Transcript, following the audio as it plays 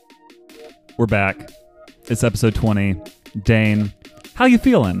We're back. It's episode 20. Dane, how you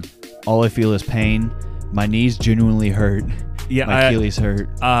feeling? All I feel is pain. My knees genuinely hurt. Yeah, my Achilles hurt.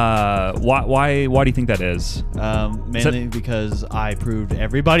 Why do you think that is? Mainly because I proved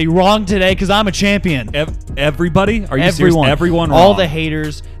everybody wrong today because I'm a champion. Everybody? Are you Everyone. serious? Everyone All wrong. the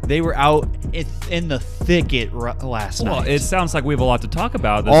haters, they were out in the thicket last Well, night. it sounds like we have a lot to talk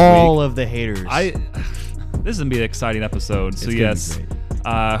about this all week. of the haters. This is going to be an exciting episode. So It's gonna yes, be great.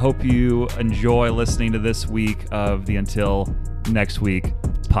 I hope you enjoy listening to this week of the Until Next Week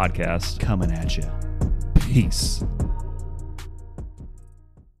podcast. Coming at you. Peace.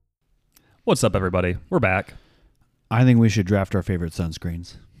 What's up, everybody? We're back. I think we should draft our favorite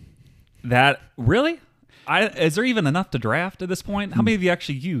sunscreens. That really? Is there even enough to draft at this point? How many have you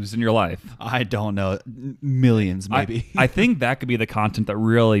actually used in your life? I don't know. Millions, maybe. I think that could be the content that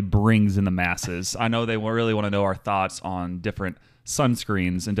really brings in the masses. I know they really want to know our thoughts on different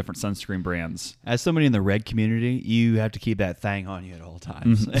sunscreens and different sunscreen brands. As somebody in the red community, you have to keep that thing on you at all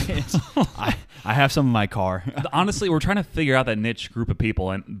times. I have some in my car. Honestly, we're trying to figure out that niche group of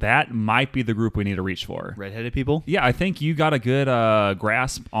people, and that might be the group we need to reach for. Redheaded people? Yeah, I think you got a good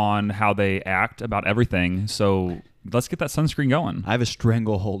grasp on how they act about everything, so let's get that sunscreen going. I have a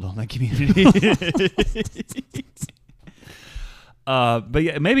stranglehold on that community. But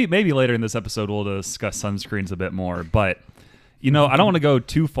yeah, maybe later in this episode we'll discuss sunscreens a bit more, but you know, I don't want to go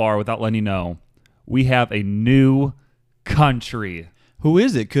too far without letting you know we have a new country. Who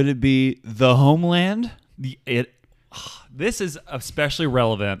is it? Could it be the homeland? This is especially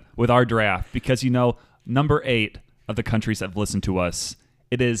relevant with our draft because, you know, number 8 of the countries that have listened to us,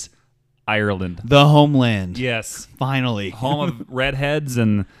 it is Ireland. The homeland. Yes. Finally. Home of redheads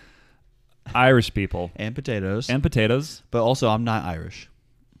and Irish people. And potatoes. And potatoes. But also, I'm not Irish.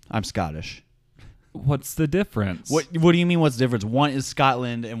 I'm Scottish. What's the difference? What do you mean what's the difference? One is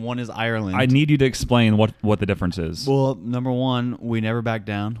Scotland and one is Ireland. I need you to explain what the difference is. Well, number one, we never back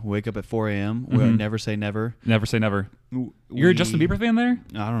down. We wake up at 4 a.m. We never say never. Never say never. You're a Justin Bieber fan there?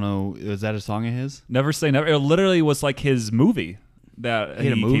 I don't know. Is that a song of his? Never say never. It literally was like his movie. That He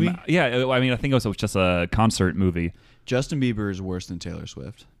had a movie? came out. Yeah, I mean, I think it was just a concert movie. Justin Bieber is worse than Taylor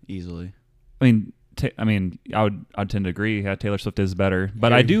Swift, easily. I would tend to agree. Yeah, Taylor Swift is better,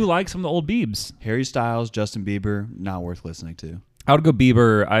 but I do like some of the old Biebs. Harry Styles, Justin Bieber, not worth listening to. I would go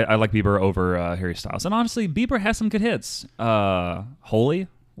Bieber. I like Bieber over Harry Styles, and honestly, Bieber has some good hits. "Holy"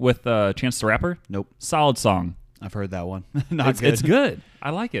 with Chance the Rapper. Nope. Solid song. I've heard that one. Not good. It's good.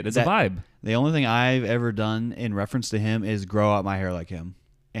 I like it. It's a vibe. The only thing I've ever done in reference to him is grow out my hair like him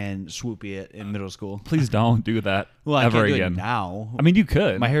and swoopy it in middle school. Please don't do that Well, I ever can't do again. it now. I mean, you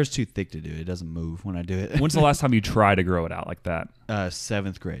could. My hair's too thick to do it. It doesn't move when I do it. When's the last time you tried to grow it out like that?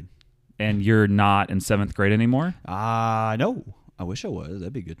 7th grade. And you're not in 7th grade anymore? No. I wish I was.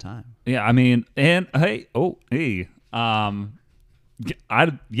 That'd be a good time. Yeah, I mean, and we'll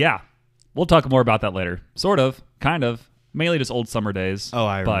talk more about that later. Sort of, kind of, mainly just old summer days. Oh,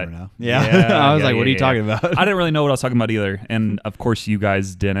 I remember now. Yeah, I was like, what are you talking about? I didn't really know what I was talking about either, and of course you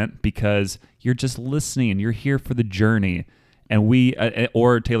guys didn't because you're just listening. You're here for the journey, and we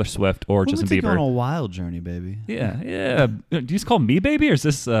or Taylor Swift or Justin We'll take Bieber. on a wild journey, baby. Yeah. Do you just call me baby, or is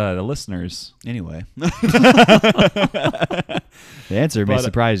this the listeners? Anyway. The answer may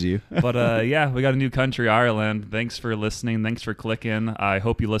surprise you. But yeah, we got a new country, Ireland. Thanks for listening. Thanks for clicking. I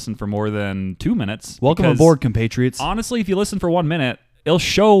hope you listen for more than 2 minutes. Welcome because aboard, compatriots. honestly, if you listen for 1 minute, it'll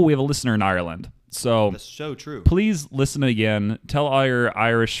show we have a listener in Ireland. So That's so true. please listen again. Tell all your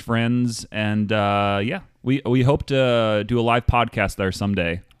Irish friends, and we hope to do a live podcast there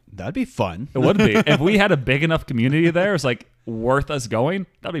someday. That'd be fun. It would be if we had a big enough community there. It's like worth us going.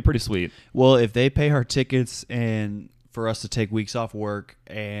 That'd be pretty sweet. Well, if they pay our tickets and for us to take weeks off work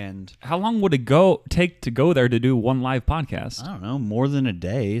and How long would it take to go there to do one live podcast? I don't know, more than a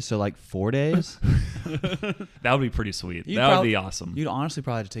day, so like 4 days. That would be pretty sweet. You'd That would prob- be awesome. You'd honestly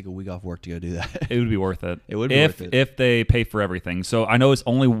probably have to take a week off work to go do that. It would be worth it. It would be if, worth it. if they pay for everything. So I know it's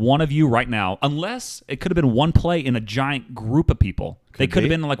only one of you right now, unless it could have been one play in a giant group of people. They could have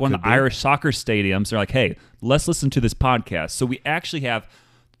be. been like one of Could the be. Irish soccer stadiums. They're like, hey, let's listen to this podcast. So we actually have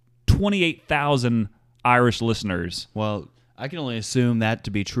 28,000 Irish listeners. Well, I can only assume that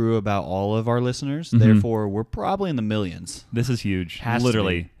to be true about all of our listeners. Therefore, we're probably in the millions. This is huge. Has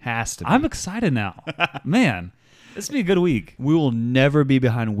Literally. to be. Has to be. I'm excited now. Man, this will be a good week. We will never be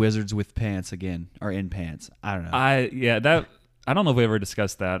behind Wizards with pants again, or in pants. I don't know. I don't know if we ever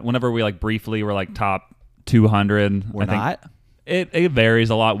discussed that. Whenever we briefly were top 200. We're I think not? It varies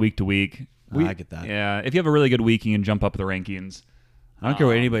a lot week to week. I get that. Yeah, if you have a really good week, you can jump up the rankings. I don't care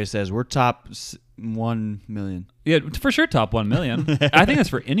what anybody says. We're top 1 million. Yeah, for sure, top 1 million. I think that's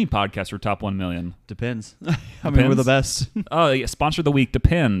for any podcast. We're top 1 million. Depends. I mean, we're the best. Oh, yeah, sponsor of the week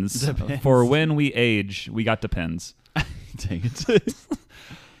depends. Depends. For when we age, we got depends. Dang it.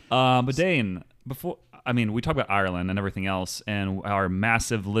 But Dane, we talk about Ireland and everything else, and our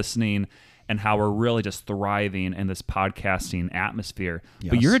massive listening, and how we're really just thriving in this podcasting atmosphere.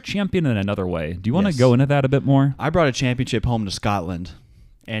 Yes. But you're a champion in another way. Do you want to Yes. go into that a bit more? I brought a championship home to Scotland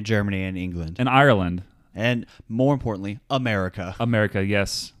and Germany and England. In Ireland, And more importantly, America. America,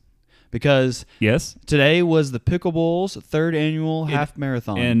 yes, Because yes, today was the Pickleball's 3rd annual half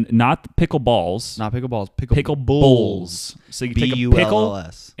marathon. and not pickle balls, Not pickleballs, pickle bowls. So you take a pickle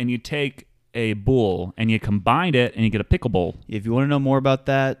B-U-L-L-S. and you take a bull and you combine it and you get a pickle bowl. If you want to know more about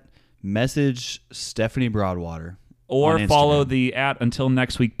that, message Stephanie Broadwater. Or on follow Instagram. the Until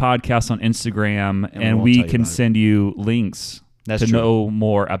Next Week podcast on Instagram, And and we'll we tell you can about it. send you links That's to true. know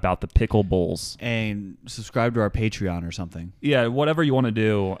more about the pickle bowls. And subscribe to our Patreon or something. Yeah, whatever you want to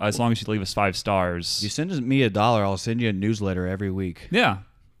do, as long as you leave us 5 stars. You send me $1, I'll send you a newsletter every week. Yeah.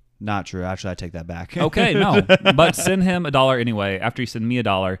 Not true. Actually, I take that back. Okay, no. But send him $1 anyway after you send me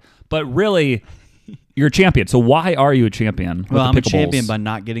 $1. But really, you're a champion. So why are you a champion? with Well, the I'm a pickle champion bowls? by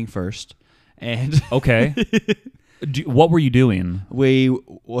not getting first. And Okay. What were you doing?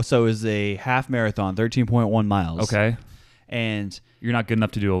 so it was a half marathon, 13.1 miles. Okay. And You're not good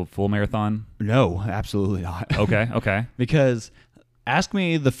enough to do a full marathon? no, absolutely not. Okay, okay. Because ask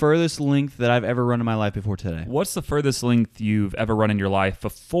me the furthest length that I've ever run in my life before today. What's the furthest length you've ever run in your life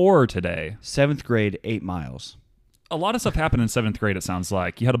before today? 7th grade, 8 miles. A lot of stuff happened in 7th grade, it sounds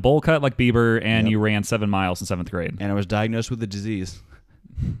like. You had a bowl cut like Bieber, and Yep. you ran 7 miles in 7th grade. And I was diagnosed with a disease.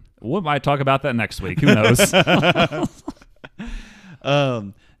 We might talk about that next week. Who knows?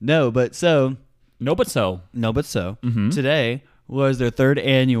 No, but so No, but so. Mm-hmm. Today was their 3rd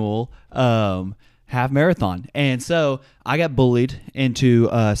annual half marathon. And so I got bullied into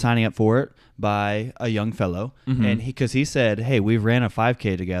signing up for it by a young fellow. And because he said, hey, we've ran a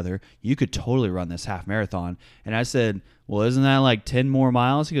 5K together. You could totally run this half marathon. And I said, well, isn't that like 10 more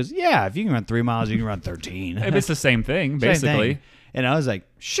miles? He goes, yeah, if you can run 3 miles, you can run 13. It's the same thing, Same basically. thing. And I was like,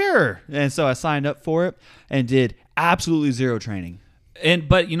 sure. And so I signed up for it and did absolutely zero training.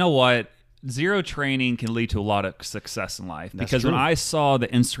 But you know what? Zero training can lead to a lot of success in life. That's Because when true. I saw the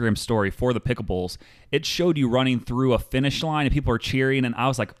Instagram story for the Pickleballs, it showed you running through a finish line and people are cheering, and I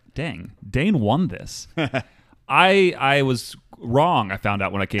was like, dang, Dane won this. I was wrong, I found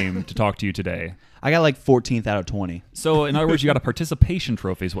out when I came to talk to you today. I got like 14th out of 20. So in other words, you got a participation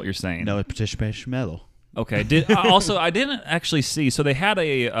trophy is what you're saying. No participation medal. Okay. I didn't actually see. So they had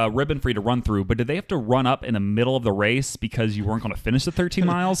a ribbon for you to run through, but did they have to run up in the middle of the race because you weren't going to finish the 13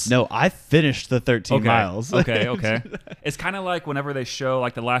 miles? No, I finished the 13 Okay. miles. Okay. It's kind of like whenever they show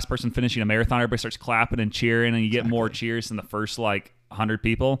like the last person finishing a marathon, everybody starts clapping and cheering, and you get more cheers than the first like 100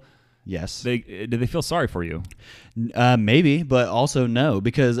 people. Yes. Did they feel sorry for you? Maybe, but also no,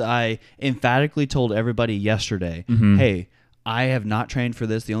 because I emphatically told everybody yesterday, hey, I have not trained for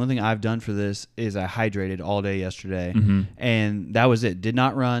this. The only thing I've done for this is I hydrated all day yesterday, and that was it. Did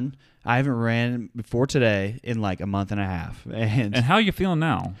not run. I haven't ran before today in like a month and a half. And how are you feeling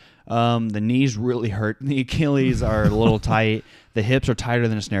now? The knees really hurt. The Achilles are a little tight. The hips are tighter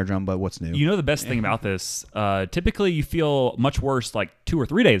than a snare drum, but what's new? You know the best thing about this? Typically, you feel much worse like 2 or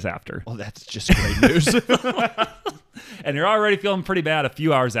 3 days after. Well, that's just great news. And you're already feeling pretty bad a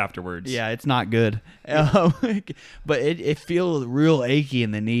few hours afterwards. Yeah, it's not good. But it feels real achy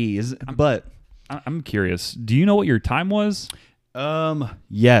in the knees. But I'm curious. Do you know what your time was?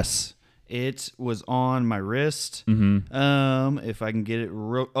 yes, it was on my wrist. Mm-hmm. If I can get it.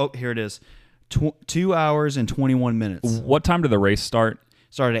 Here it is. 2 hours and 21 minutes. What time did the race start?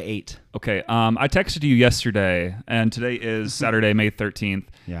 Started at 8. Okay. I texted you yesterday, and today is Saturday, May 13th.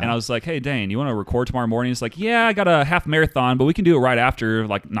 Yeah. And I was like, hey, Dane, you want to record tomorrow morning? He's like, yeah, I got a half marathon, but we can do it right after,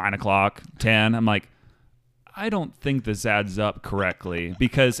 like 9 o'clock, 10. I'm like, I don't think this adds up correctly,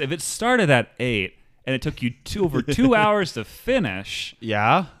 because if it started at 8 and it took you over 2 hours to finish,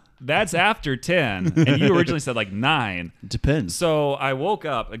 Yeah, that's after 10. And you originally said like 9. depends. So I woke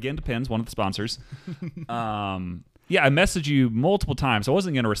up, again, depends, one of the sponsors. Yeah, I messaged you multiple times. I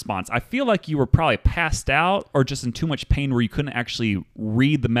wasn't getting a response. I feel like you were probably passed out or just in too much pain where you couldn't actually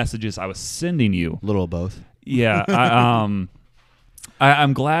read the messages I was sending you. A little of both. Yeah,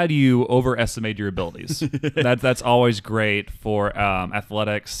 I'm glad you overestimated your abilities. That's always great for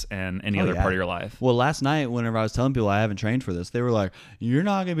athletics and any other yeah. part of your life. Well, last night, whenever I was telling people I haven't trained for this, they were like, "You're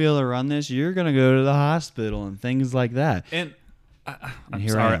not gonna be able to run this. You're gonna go to the hospital and things like that." And I'm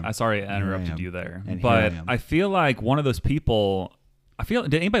here I sorry. am. I'm sorry I I interrupted am. you there, And here but I am. I feel like one of those people. I feel.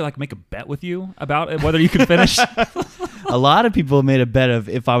 Did anybody like make a bet with you about it, whether you could finish? A lot of people made a bet of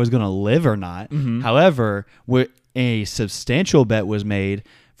if I was going to live or not. Mm-hmm. However, a substantial bet was made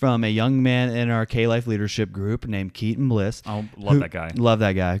from a young man in our K-Life leadership group named Keaton Bliss. Oh, love that guy. Love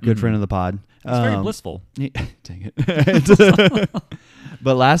that guy. Good friend of the pod. It's very blissful. Dang it.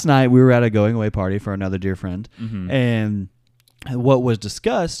 But last night we were at a going away party for another dear friend. Mm-hmm. And what was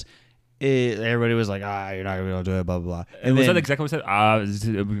discussed, everybody was like, you're not going to be able to do it, blah, blah, blah. And was that exactly what I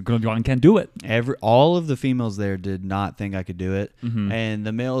said? We're going to go on, can't do it. All of the females there did not think I could do it. Mm-hmm. And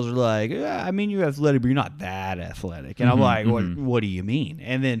the males were like, I mean, you're athletic, but you're not that athletic. And I'm like, what do you mean?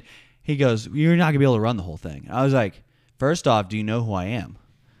 And then he goes, you're not going to be able to run the whole thing. I was like, first off, do you know who I am?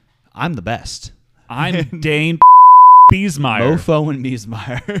 I'm the best. I'm Dane Biesmeyer. Mofo and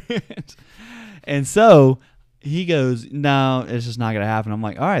Biesmeyer. And so he goes, no, it's just not going to happen. I'm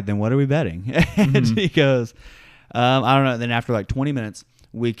like, all right, then what are we betting? And he goes, I don't know. Then after like 20 minutes,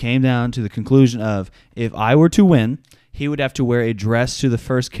 we came down to the conclusion of if I were to win, he would have to wear a dress to the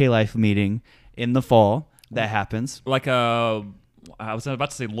first K-Life meeting in the fall. That happens. Like I was about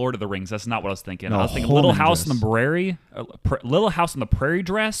to say Lord of the Rings. That's not what I was thinking. No, I was thinking Holman Little House dress. on the Prairie, Little House on the Prairie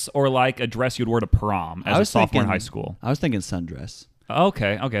dress, or like a dress you'd wear to prom as a sophomore in high school. I was thinking sundress.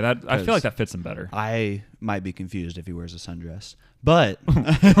 Okay. That I feel like that fits him better. I might be confused if he wears a sundress, but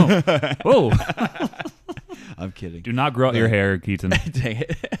Whoa! I'm kidding. Do not grow out your hair, Keaton. Dang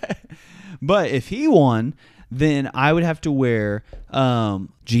it. But if he won, then I would have to wear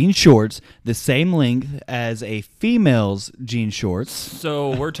jean shorts the same length as a female's jean shorts.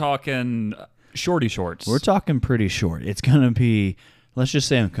 So we're talking shorty shorts. We're talking pretty short. It's going to be, let's just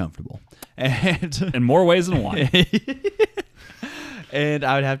say, uncomfortable. And in more ways than one. And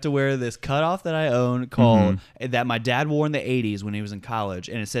I would have to wear this cutoff that I own called that my dad wore in the 80s when he was in college,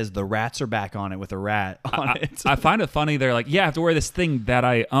 and it says "The Rats Are Back" on it with a rat on it. I find it funny. They're like, yeah, I have to wear this thing that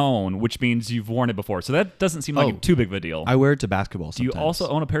I own, which means you've worn it before. So that doesn't seem like too big of a deal. I wear it to basketball Do sometimes. you also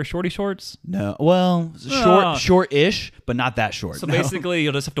own a pair of shorty shorts? No. Well, short-ish, but not that short. So No. basically,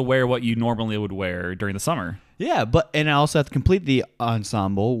 you'll just have to wear what you normally would wear during the summer. Yeah, and I also have to complete the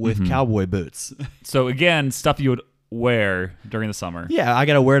ensemble with cowboy boots. So again, stuff you would wear during the summer. Yeah, I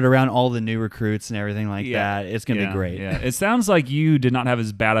got to wear it around all the new recruits and everything like that. It's going to be great. Yeah. It sounds like you did not have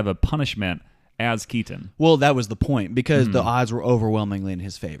as bad of a punishment as Keaton. Well, that was the point because the odds were overwhelmingly in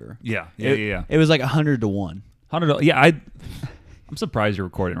his favor. Yeah. It was like 100 to 1. $100. Yeah, I'm surprised you're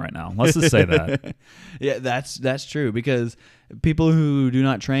recording right now. Let's just say that. Yeah, that's true because people who do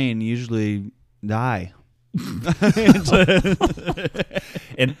not train usually die.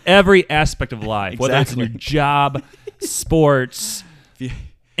 In every aspect of life, whether it's in your Exactly. job, sports,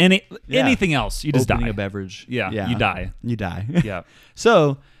 anything else, you just Opening die. a beverage. Yeah, you die. You die. Yeah.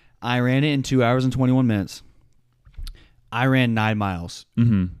 So I ran it in 2 hours and 21 minutes. I ran 9 miles.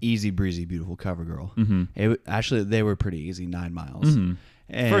 Easy breezy, beautiful cover girl. Actually, they were pretty easy 9 miles. And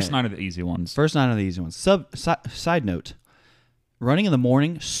First 9 of the easy ones. First 9 of the easy ones. Side note, running in the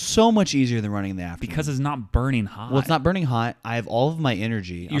morning, so much easier than running in the afternoon. Because it's not burning hot. Well, it's not burning hot. I have all of my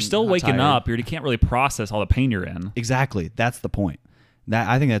energy. You're still waking up. You can't really process all the pain you're in. Exactly. That's the point.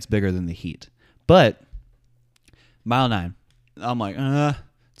 I think that's bigger than the heat. But mile 9, I'm like,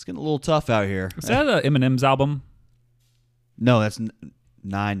 it's getting a little tough out here. Is that Eminem's album? No, that's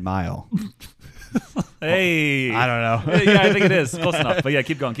 9 Mile. Hey. I don't know. Yeah, I think it is. Close enough. But yeah,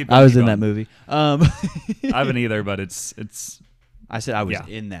 keep going. I was in that movie. I haven't either, but it's. I said I was Yeah.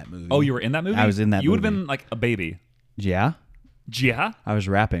 in that movie. Oh, you were in that movie? I was in that You would have movie. been like a baby. Yeah? Gia? I was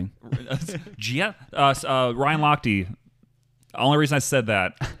rapping. Gia? Ryan Lochte. The only reason I said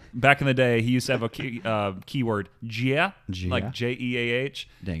that, back in the day, he used to have a keyword, Gia, Gia? like Jeah.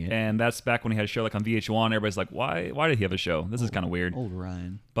 Dang it. And that's back when he had a show like on VH1. Everybody's like, why did he have a show? This is kind of weird. Old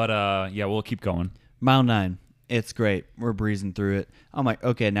Ryan. But yeah, we'll keep going. Mile 9. It's great. We're breezing through it. I'm like,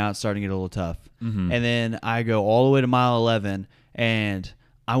 okay, now it's starting to get a little tough. And then I go all the way to mile 11, and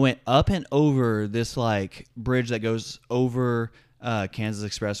I went up and over this like bridge that goes over Kansas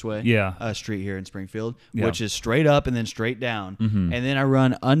Expressway, street here in Springfield, which is straight up and then straight down. And then I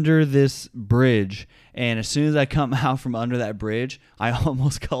run under this bridge, and as soon as I come out from under that bridge, I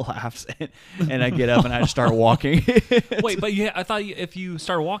almost collapse, and I get up and I start walking. Wait, but I thought if you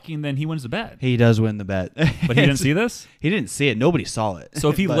start walking, then he wins the bet. He does win the bet. But he didn't see this? He didn't see it. Nobody saw it. So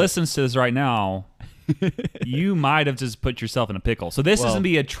if he But- listens to this right now, you might have just put yourself in a pickle. So this is going to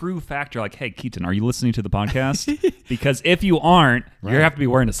be a true factor. Like, hey, Keaton, are you listening to the podcast? Because if you aren't, you have to be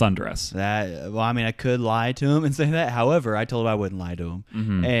wearing a sundress. I could lie to him and say that. However, I told him I wouldn't lie to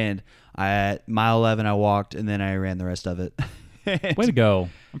him. And at mile 11, I walked, and then I ran the rest of it. Way to go.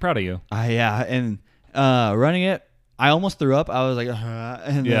 I'm proud of you. And running it, I almost threw up. I was like,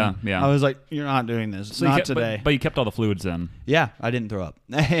 and Yeah, then yeah. I was like, you're not doing this. So you not kept- today. But you kept all the fluids in. Yeah, I didn't throw up.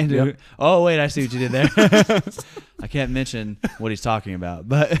 And Yep. oh wait, I see what you did there. I can't mention what he's talking about,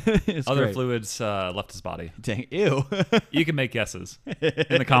 but it's Other great. fluids left his body. Dang, ew, You can make guesses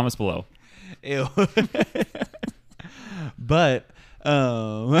in the comments below. ew. But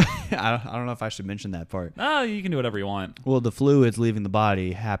I don't know if I should mention that part. Oh, you can do whatever you want. Well, the fluids leaving the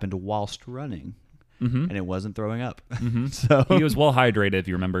body happened whilst running, Mm-hmm. and it wasn't throwing up. Mm-hmm. So He was well hydrated, if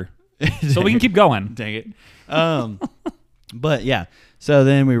you remember. So we can keep going. Dang it. But yeah. So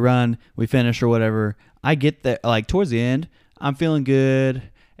then we run, we finish or whatever. I get there like towards the end, I'm feeling good.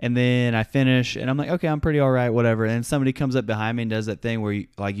 And then I finish and I'm like, okay, I'm pretty all right, whatever. And somebody comes up behind me and does that thing where you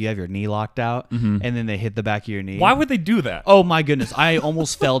have your knee locked out and then they hit the back of your knee. Why would they do that? Oh my goodness. I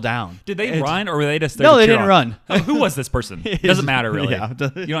almost fell down. Did they run or were they just there No, to they cheer didn't on? run. Oh, who was this person? It doesn't matter really. Yeah.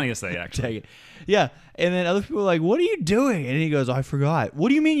 You don't need to say actually. Dang it. Yeah. And then other people are like, what are you doing? And he goes, I forgot. What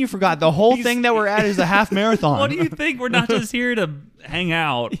do you mean you forgot? The whole thing that we're at is a half marathon. What do you think? We're not just here to hang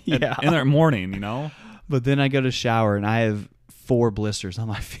out Yeah. in the morning, you know? But then I go to shower and I have 4 blisters on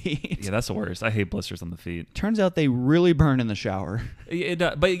my feet. Yeah, that's the worst. I hate blisters on the feet. Turns out they really burn in the shower.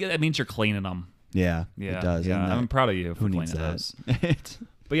 But it means you're cleaning them. Yeah, Yeah, it does. Yeah, And I'm proud of you for who cleaning needs those. that?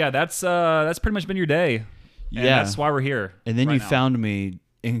 But yeah, that's pretty much been your day. And Yeah. that's why we're here. And then right you now. found me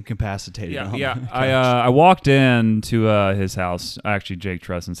incapacitated. Yeah, on yeah. the I walked into his house, actually Jake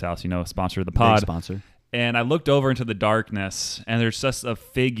Trustin's house, sponsor of the big pod. sponsor. And I looked over into the darkness, and there's just a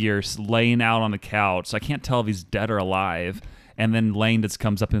figure laying out on the couch. So I can't tell if he's dead or alive. And then Lane just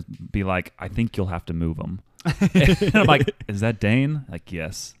comes up and be like, I think you'll have to move him. And I'm like, is that Dane? Like,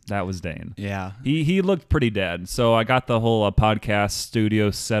 yes, that was Dane. Yeah. He looked pretty dead. So I got the whole podcast studio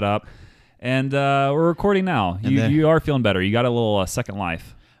set up, and we're recording now. And then- You are feeling better. You got a little second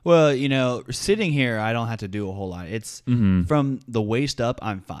life. Well, sitting here, I don't have to do a whole lot. It's from the waist up,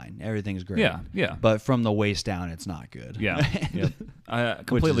 I'm fine. Everything's great. Yeah, yeah. But from the waist down, it's not good. Yeah, yeah.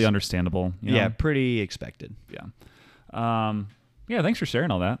 Completely is- understandable. you know? Yeah, pretty expected. Yeah. Yeah, thanks for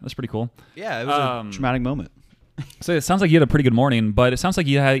sharing all that. That's pretty cool. Yeah, it was a traumatic moment. So it sounds like you had a pretty good morning, but it sounds like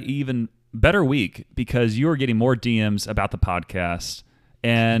you had an even better week because you were getting more DMs about the podcast.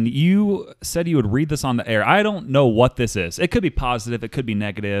 And you said you would read this on the air. I don't know what this is. It could be positive. It could be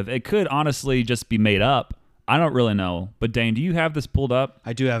negative. It could honestly just be made up. I don't really know. But Dane, do you have this pulled up?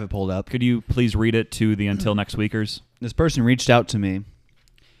 I do have it pulled up. Could you please read it to the Until Next Weekers? This person reached out to me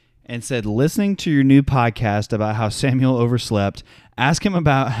and said, listening to your new podcast about how Samuel overslept, ask him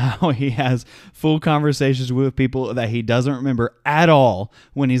about how he has full conversations with people that he doesn't remember at all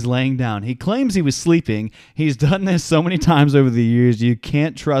when he's laying down. He claims he was sleeping. He's done this so many times over the years, you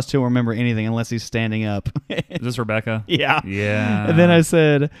can't trust he'll remember anything unless he's standing up. Is this Rebecca? Yeah. Yeah. And then I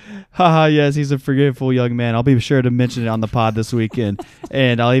said, haha, yes, he's a forgetful young man. I'll be sure to mention it on the pod this weekend,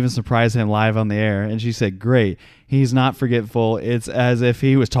 and I'll even surprise him live on the air. And she said, great. He's not forgetful. It's as if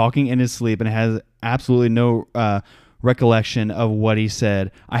he was talking in his sleep and has absolutely no recollection of what he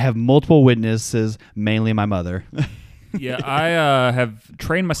said. I have multiple witnesses, mainly my mother. Yeah, I have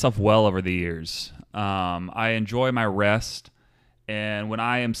trained myself well over the years. I enjoy my rest, and when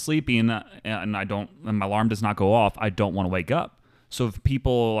I am sleeping and my alarm does not go off, I don't want to wake up. So if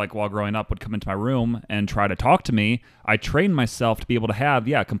people like while growing up would come into my room and try to talk to me, I trained myself to be able to have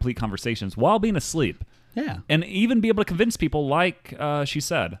complete conversations while being asleep. Yeah. And even be able to convince people like she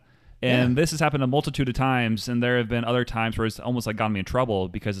said. And this has happened a multitude of times, and there have been other times where it's almost like gotten me in trouble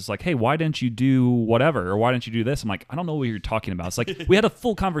because it's like, hey, why didn't you do whatever? Or why didn't you do this? I'm like, I don't know what you're talking about. It's like, we had a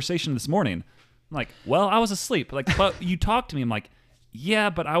full conversation this morning. I'm like, well, I was asleep. Like, but you talked to me. I'm like,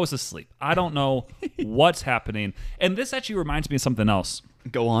 yeah, but I was asleep. I don't know what's happening. And this actually reminds me of something else.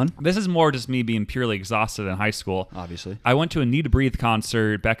 Go on. This is more just me being purely exhausted in high school. Obviously. I went to a Need to Breathe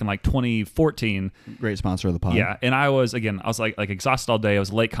concert back in like 2014. Great sponsor of the pod. Yeah, and I was like exhausted all day. It was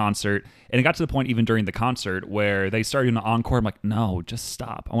a late concert, and it got to the point even during the concert where they started doing an encore. I'm like, no, just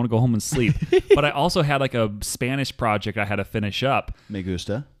stop. I want to go home and sleep. But I also had like a Spanish project I had to finish up. Me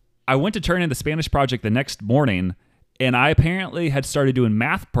gusta. I went to turn in the Spanish project the next morning, and I apparently had started doing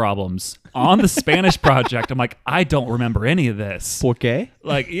math problems on the Spanish project. I'm like, I don't remember any of this. ¿Por qué?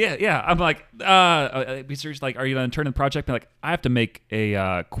 Like, yeah. I'm like, research, like, are you going to turn in the project? I'm like, I have to make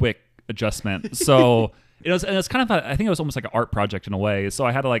a quick adjustment. So it's kind of, I think it was almost like an art project in a way. So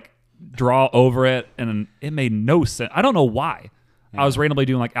I had to like draw over it, and it made no sense. I don't know why. I was randomly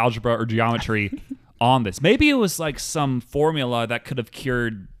doing like algebra or geometry on this. Maybe it was like some formula that could have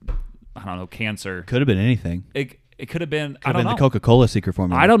cured, I don't know, cancer. Could have been anything. It could have been, Could I have don't been know. the Coca-Cola secret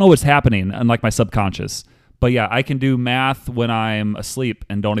formula. I don't know what's happening in like my subconscious. But yeah, I can do math when I'm asleep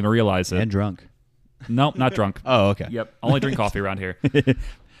and don't even realize it. And drunk. Nope, not drunk. Oh, okay. Yep, only drink coffee around here.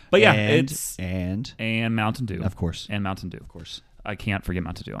 But yeah, it's and Mountain Dew, of course, and Mountain Dew, of course. I can't forget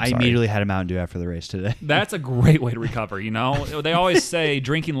Mountain Dew. I Sorry. immediately had a Mountain Dew after the race today. That's a great way to recover. You know, they always say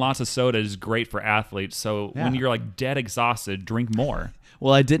drinking lots of soda is great for athletes. So when you're like dead exhausted, drink more.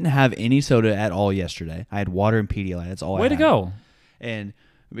 Well, I didn't have any soda at all yesterday. I had water and Pedialyte. That's all I had. Way to go. And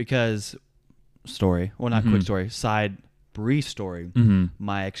because quick story, brief story.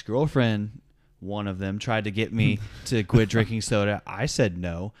 My ex-girlfriend, one of them, tried to get me to quit drinking soda. I said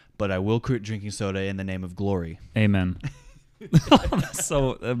no, but I will quit drinking soda in the name of glory. Amen. That's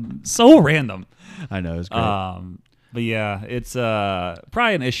so random. I know, it's great. But yeah, it's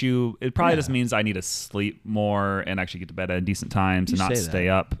probably an issue. It probably just means I need to sleep more and actually get to bed at decent times and not stay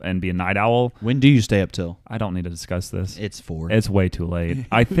up and be a night owl. When do you stay up till? I don't need to discuss this. It's 4. It's way too late.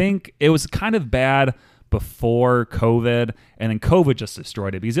 I think it was kind of bad before COVID, and then COVID just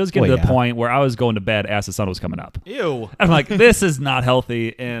destroyed it because it was getting to the point where I was going to bed as the sun was coming up. Ew. I'm like, this is not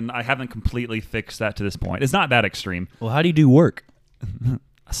healthy, and I haven't completely fixed that to this point. It's not that extreme. Well, how do you do work?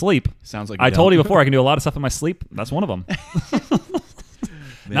 Sleep. Sounds like I told you before I can do a lot of stuff in my sleep. That's one of them.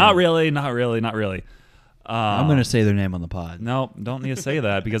 Not really. I'm going to say their name on the pod. No, don't need to say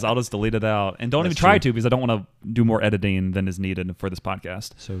that because I'll just delete it out. And don't even try to because I don't want to do more editing than is needed for this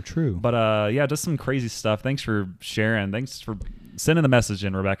podcast. So true. But yeah, just some crazy stuff. Thanks for sharing. Thanks for sending the message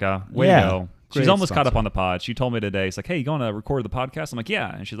in, Rebecca. Way to go. She's almost caught up on the pod. She told me today, it's like, hey, you going to record the podcast? I'm like,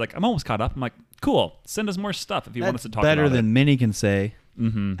 yeah. And she's like, I'm almost caught up. I'm like, cool. Send us more stuff if you want us to talk about it. Better than many can say.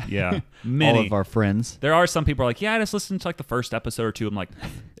 Yeah. Many. All of our friends. There are some people who are like, yeah, I just listened to like the first episode or two. I'm like,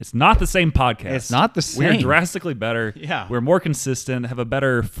 it's not the same podcast. It's not the same. We're drastically better. Yeah. We're more consistent, have a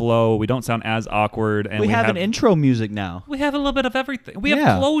better flow. We don't sound as awkward. And we have an intro music now. We have a little bit of everything. We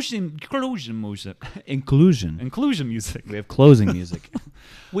have closing music. Inclusion music. We have closing music.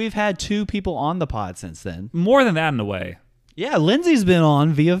 We've had 2 people on the pod since then. More than that in a way. Yeah, Lindsay's been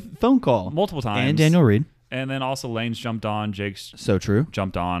on via phone call. Multiple times. And Daniel Reed. And then also Lane's jumped on, Jake's so true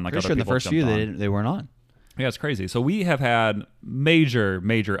jumped on. Like Pretty sure in the first few they weren't on. Yeah, it's crazy. So we have had major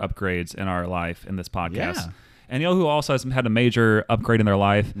upgrades in our life in this podcast. Yeah. And you know who also has had a major upgrade in their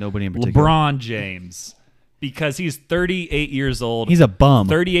life? Nobody in particular. LeBron James. Because he's 38 years old. He's a bum.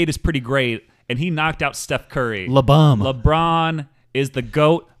 38 is pretty great. And he knocked out Steph Curry. LeBron is the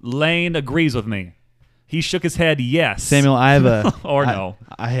GOAT. Lane agrees with me. He shook his head, yes. Samuel, I have no.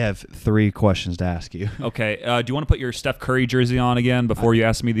 I have 3 questions to ask you. Okay. Do you want to put your Steph Curry jersey on again before you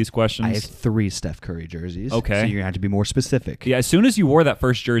ask me these questions? I have 3 Steph Curry jerseys. Okay. So you're going to have to be more specific. Yeah, as soon as you wore that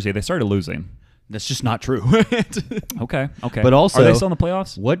first jersey, they started losing. That's just not true. Okay. But also, are they still in the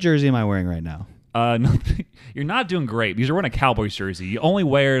playoffs? What jersey am I wearing right now? No, you're not doing great because you're wearing a Cowboys jersey. You only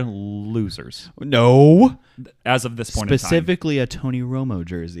wear losers. No. As of this point in time. Specifically a Tony Romo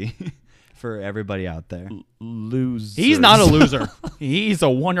jersey. For everybody out there. Losers. He's not a loser. He's a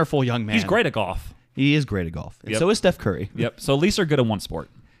wonderful young man. He's great at golf. He is great at golf. And so is Steph Curry. Yep. So at least they're good at one sport.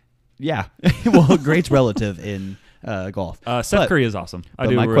 Yeah. Well, great's relative in golf. Steph Curry is awesome. I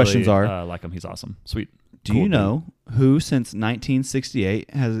do my really questions are, like him. He's awesome. Sweet. Do you know who since 1968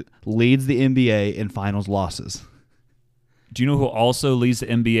 leads the NBA in finals losses? Do you know who also leads the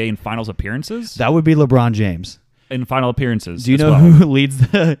NBA in finals appearances? That would be LeBron James. In final appearances. Do you know who leads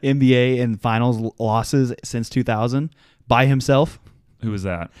the NBA in finals losses since 2000 by himself? Who is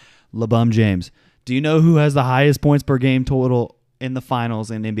that? LeBron James. Do you know who has the highest points per game total in the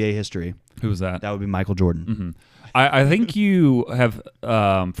finals in NBA history? Who is that? That would be Michael Jordan. Mm-hmm. I think you have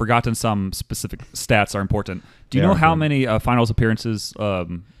forgotten some specific stats are important. Do you know how many finals appearances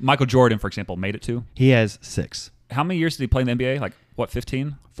Michael Jordan, for example, made it to? He has 6. How many years did he play in the NBA? Like, what,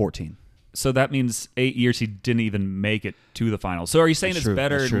 15? 14. So that means 8 years he didn't even make it to the finals. So are you saying it's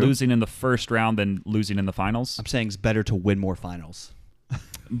better losing in the first round than losing in the finals? I'm saying it's better to win more finals.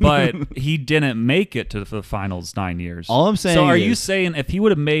 But he didn't make it to the finals 9 years. All I'm saying So are you saying if he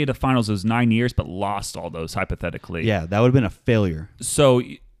would have made the finals those 9 years but lost all those hypothetically? Yeah, that would have been a failure. So,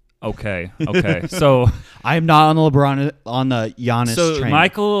 okay. So I am not on the LeBron, on the Giannis train.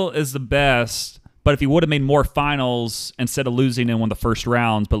 Michael is the best. But if he would have made more finals instead of losing in one of the first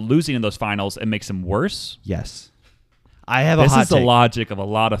rounds, but losing in those finals, it makes him worse? Yes. I have a hot take. This is the logic of a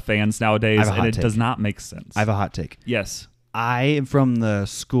lot of fans nowadays, and it does not make sense. I have a hot take. Yes. I am from the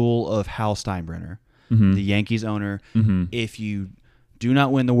school of Hal Steinbrenner, the Yankees owner. If you do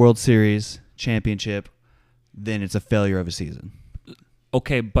not win the World Series championship, then it's a failure of a season.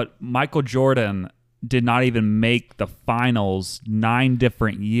 Okay, but Michael Jordan did not even make the finals 9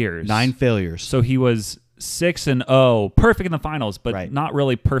 different years. 9 failures. So he was 6-0, perfect in the finals, but right. not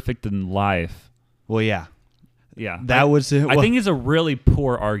really perfect in life. Well, yeah. Yeah, That was it. I think it's a really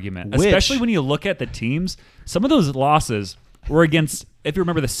poor argument, Which- especially when you look at the teams. Some of those losses were against, if you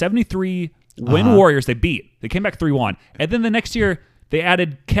remember, the 73 win Warriors they beat. They came back 3-1. And then the next year, they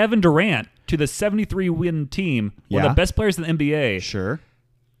added Kevin Durant to the 73 win team, one of Yeah. the best players in the NBA. Sure.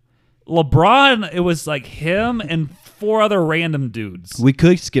 LeBron, it was like him and 4 other random dudes. We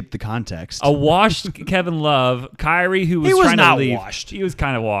could skip the context. A washed Kevin Love, Kyrie, who was, He was trying not to leave. washed. He was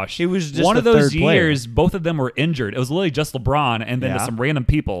kind of washed. He was just one the of those third player. years. Both of them were injured. It was literally just LeBron and then Yeah. some random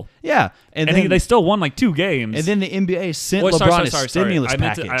people, Yeah. and then, they still won like 2 games. and then the NBA sent Well, LeBron sorry. a stimulus I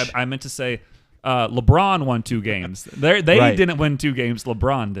meant package. I meant to say LeBron won 2 games. They Right. didn't win 2 games.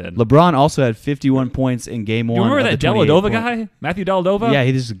 LeBron did. LeBron also had 51 points in game one. you remember of that the 28 Dellavedova point- guy, Matthew Dellavedova? Yeah,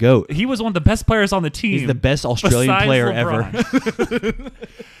 he's a goat. He was one of the best players on the team. He's the best Australian besides player LeBron. ever.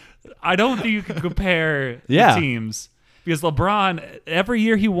 I don't think you can compare Yeah. the teams because LeBron, every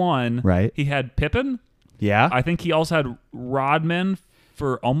year he won, Right. he had Pippen. Yeah. I think he also had Rodman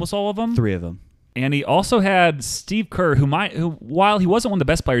for almost all of them. 3 of them. And he also had Steve Kerr, who while he wasn't one of the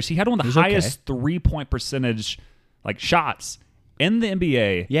best players, he had one of the He's okay. highest 3-point percentage like shots in the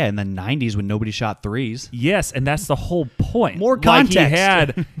NBA. Yeah, in the 90s when nobody shot threes. Yes, and that's the whole point. More Like, context. he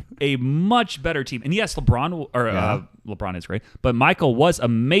had a much better team. And yes, LeBron is great, but Michael was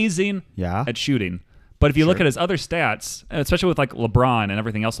amazing Yeah. at shooting. But if you look Sure. at his other stats, especially with like LeBron and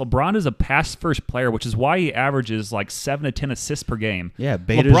everything else, LeBron is a pass-first player, which is why he averages like 7 to 10 assists per game. Yeah,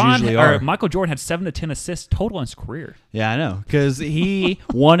 betas usually are. Michael Jordan had 7 to 10 assists total in his career. Yeah, I know. Because he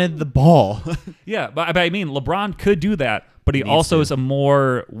wanted the ball. Yeah, but I mean, LeBron could do that, but he Needs also to. is a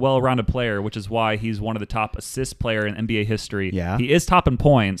more well-rounded player, which is why he's one of the top assist player in NBA history. Yeah. He is top in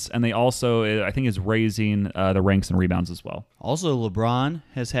points, and they also, I think, is raising the ranks and rebounds as well. Also, LeBron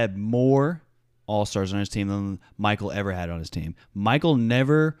has had more All-Stars on his team than Michael ever had on his team. Michael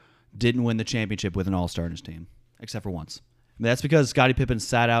never didn't win the championship with an All-Star on his team, except for once. And that's because Scottie Pippen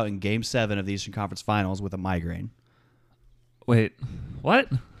sat out in Game 7 of the Eastern Conference Finals with a migraine. Wait, what?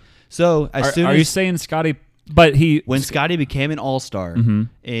 So as soon Are as you saying Scotty? But he when Scottie became an All-Star Mm-hmm.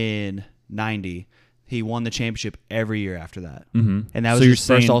 in 90, he won the championship every year after that. Mhm. And that So was you're his first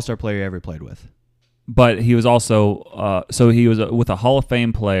saying- All-Star player he ever played with. But he was also so he was with a Hall of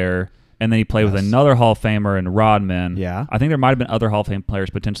Fame player, and then he played with Yes. another Hall of Famer in Rodman. Yeah. I think there might have been other Hall of Fame players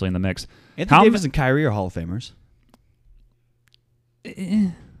potentially in the mix. Anthony How Davis and Kyrie are Hall of Famers.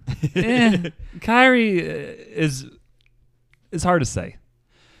 Kyrie is hard to say.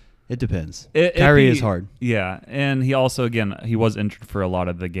 It depends. If Kyrie he- is hard. Yeah, and he also he was injured for a lot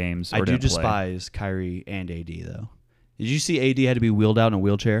of the games. I or do didn't play. despise Kyrie and AD though. Did you see AD had to be wheeled out in a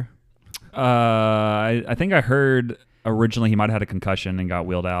wheelchair? I think I heard originally he might have had a concussion and got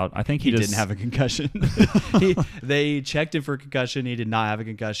wheeled out. I think He just didn't have a concussion. They checked him for concussion. He did not have a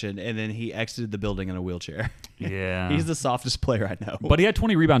concussion, and then he exited the building in a wheelchair. Yeah, He's the softest player I know. but he had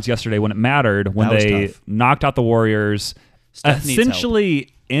 20 rebounds yesterday when it mattered, when That was they tough. knocked out the Warriors. Steph needs Essentially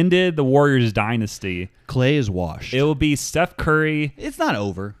ended the Warriors dynasty. Clay is washed. It will be Steph Curry. It's not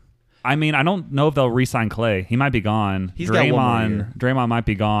over. I mean, I don't know if they'll re-sign Clay. He might be gone. He's got one more year. Draymond might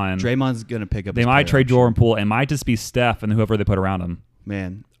be gone. Draymond's gonna pick up. They his might player trade option. Jordan Poole. It might just be Steph and whoever they put around him.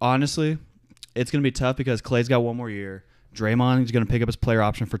 Man, honestly, it's gonna be tough because Clay's got one more year. Draymond is gonna pick up his player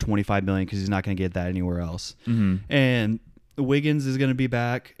option for $25 million because he's not gonna get that anywhere else. Mm-hmm. And Wiggins is gonna be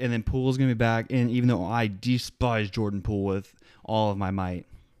back, and then Poole's gonna be back. And even though I despise Jordan Poole with all of my might,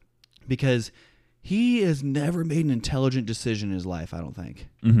 because he has never made an intelligent decision in his life, I don't think.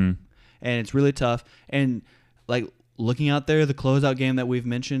 Mm-hmm. And it's really tough. And like looking out there, the closeout game that we've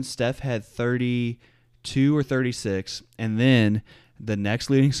mentioned, Steph had 32 or 36, and then the next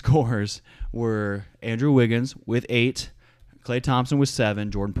leading scorers were Andrew Wiggins with 8, Klay Thompson with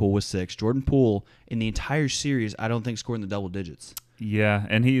 7, Jordan Poole with 6. Jordan Poole in the entire series, I don't think scored in the double digits. Yeah,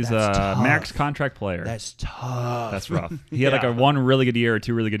 and he's That's a tough. max contract player. That's tough. That's rough. He had like Yeah. a one really good year or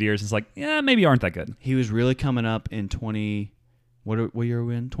 2 really good years. It's like, yeah, maybe aren't that good. He was really coming up in what year are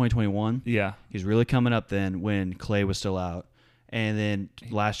we in? 2021. Yeah. He's really coming up then when Klay was still out. And then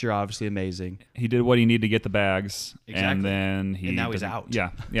last year, obviously amazing. He did what he needed to get the bags. Exactly. And then he And now he's doesn't- out. Yeah,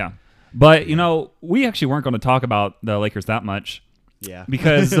 yeah. But, we actually weren't going to talk about the Lakers that much Yeah.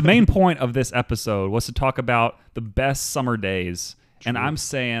 because the main point of this episode was to talk about the best summer days. And True. I'm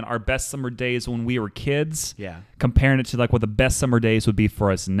saying our best summer days when we were kids, Yeah. comparing it to like what the best summer days would be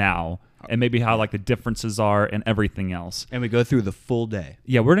for us now, and maybe how like the differences are and everything else. And we go through the full day.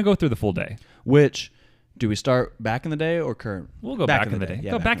 Yeah, we're gonna go through the full day. Which, do we start back in the day or current? We'll go back in the day.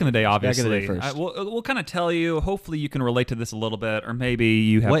 Yeah, Go back in the day, Back obviously. in the day first. We'll kind of tell you. Hopefully, you can relate to this a little bit, or maybe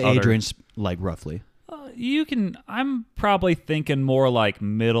you have What age other. range, like roughly? you can. I'm probably thinking more like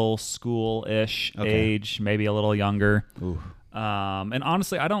middle school-ish Okay. age, maybe a little younger. Ooh. And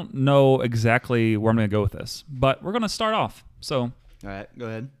honestly, I don't know exactly where I'm going to go with this, but we're going to start off. So, All right, go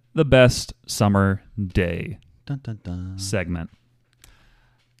ahead. the best summer day Dun, dun, dun. segment.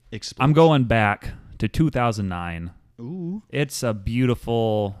 Explode. I'm going back to 2009. Ooh. It's a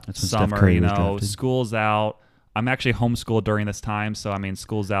beautiful That's when Steph summer, Curry you was know, drafted. school's out. I'm actually homeschooled during this time, so I mean,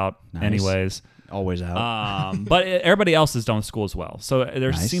 school's out Nice. anyways. Always out. But everybody else is done school as well. So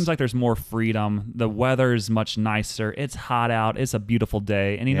there Nice. seems like there's more freedom. The weather's much nicer. It's hot out. It's a beautiful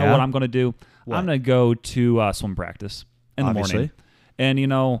day. And you know Yeah? what I'm going to do? What? I'm going to go to swim practice in the Obviously. morning. And, you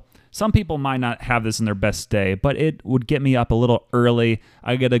know, some people might not have this in their best day, but it would get me up a little early.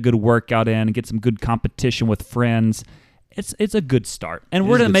 I get a good workout in, get some good competition with friends. It's a good start. And It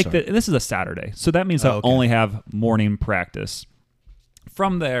we're is a going to good make start. this is a Saturday. So that means I okay. only have morning practice.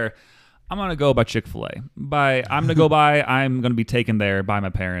 From there, I'm gonna go by Chick-fil-A. I'm gonna be taken there by my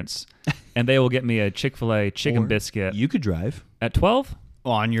parents, and they will get me a Chick-fil-A chicken Or biscuit You could drive at 12.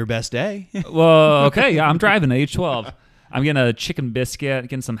 on your best day. Well, okay, yeah, I'm driving at age 12. I'm getting a chicken biscuit,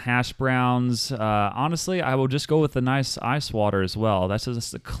 getting some hash browns. Honestly, I will just go with the nice ice water as well. That's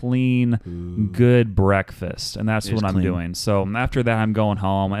just a clean, good breakfast, and that's It what is I'm clean. doing. So after that, I'm going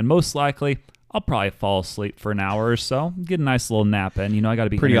home, and most likely, I'll probably fall asleep for an hour or so, get a nice little nap in. You know, I got to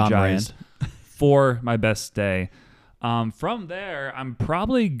be Pretty on energized for my best day. From there, I'm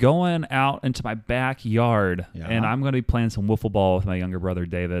probably going out into my backyard, Yeah. and I'm going to be playing some wiffle ball with my younger brother,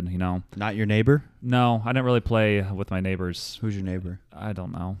 David. You know, Not your neighbor? no, I didn't really play with my neighbors. Who's your neighbor? I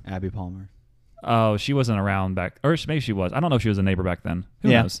don't know. Abby Palmer. Oh, she wasn't around back, or maybe she was. I don't know if she was a neighbor back then. Who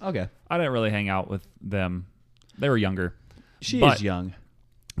knows? Okay. I didn't really hang out with them. They were younger. She But- is young.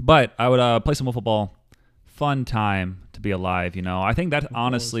 But I would play some wiffle ball. Fun time to be alive, you know. I think that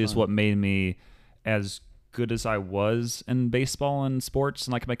honestly is fun. what made me as good as I was in baseball and sports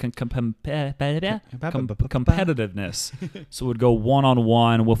and like my competitiveness. So would go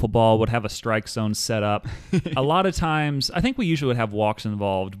one-on-one wiffle ball, would have a strike zone set up. A lot of times, I think we usually would have walks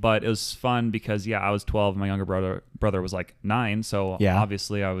involved, but it was fun because I was 12 and my younger brother was like 9, so Yeah.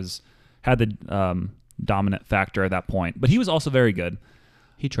 obviously I had the dominant factor at that point. But he was also very good.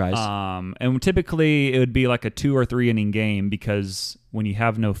 He tries. And typically it would be like a 2 or 3 inning game because when you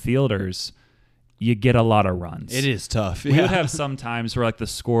have no fielders, you get a lot of runs. it is tough. We would have some times where like the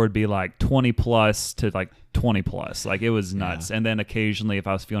score would be like 20 plus to like 20 plus. Like it was nuts. And then occasionally if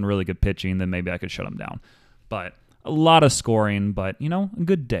I was feeling really good pitching, then maybe I could shut them down. But a lot of scoring, but you know, a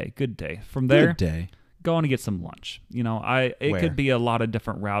good day. From there, Good day. going to get some lunch. You know, it Where? could be a lot of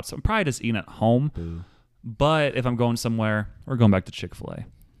different routes. I'm probably just eating at home. But if I'm going somewhere, we're going back to Chick-fil-A.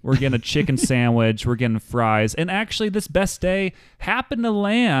 We're getting a chicken sandwich. We're getting fries. And actually, this best day happened to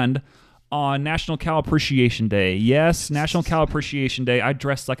land on National Cow Appreciation Day. Yes, National Cow Appreciation Day. I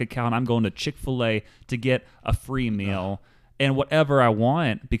dressed like a cow, and I'm going to Chick-fil-A to get a free meal and whatever I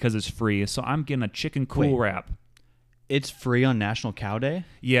want because it's free. So I'm getting a chicken Cool Wait. Wrap. It's free on National Cow Day?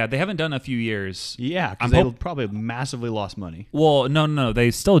 Yeah, they haven't done it in a few years. Yeah, I'm because they hope- probably massively lost money. Well, no. They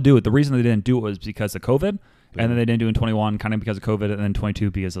still do it. The reason they didn't do it was because of COVID. And then they didn't do it in 21 kind of because of COVID. And then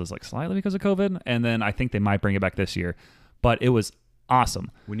 22 because it was like slightly because of COVID. And then I think they might bring it back this year. But it was awesome.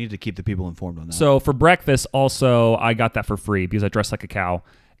 We need to keep the people informed on that. So for breakfast, also, I got that for free because I dressed like a cow.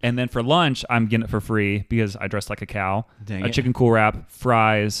 And then for lunch, I'm getting it for free because I dressed like a cow. Dang a it. chicken Cool Wrap,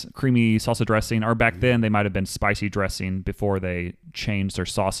 fries, creamy salsa dressing. Or back then, they might have been spicy dressing before they changed their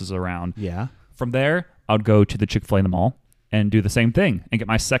sauces around. Yeah. From there, I would go to the Chick-fil-A in the mall and do the same thing and get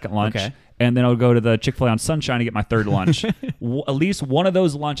my second lunch. Okay. And then I would go to the Chick-fil-A on Sunshine to get my third lunch. At least one of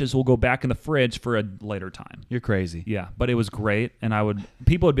those lunches will go back in the fridge for a later time. You're crazy. Yeah, but it was great. And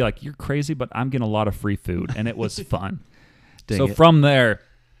people would be like, you're crazy, but I'm getting a lot of free food. And it was fun. Dang So it. from there,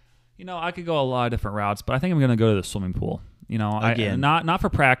 you know, I could go a lot of different routes, but I think I'm going to go to the swimming pool. You know, Again. not for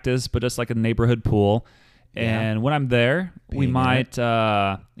practice, but just like a neighborhood pool. Yeah. And when I'm there, we Being in might,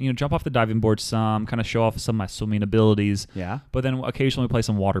 jump off the diving board some, kind of show off some of my swimming abilities. Yeah. But then occasionally play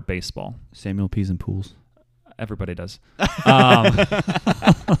some water baseball. Samuel Peas and Pools. Everybody does.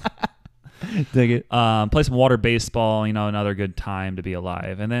 Dig it. Play some water baseball, you know, another good time to be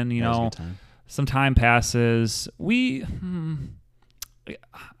alive. And then, you That was a know, good time. some time passes. I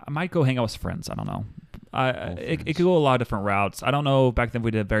might go hang out with friends. I don't know. It could go a lot of different routes. I don't know. Back then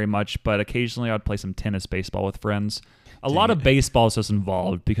we did very much, but occasionally I'd play some tennis baseball with friends. A lot of baseball is just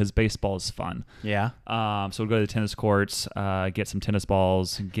involved because baseball is fun. Yeah. So we'll go to the tennis courts, get some tennis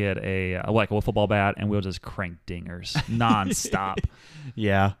balls, get a wiffle ball bat, and we'll just crank dingers nonstop.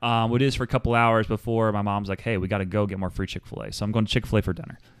 Yeah. We do this for a couple hours before my mom's like, hey, we got to go get more free Chick-fil-A. So I'm going to Chick-fil-A for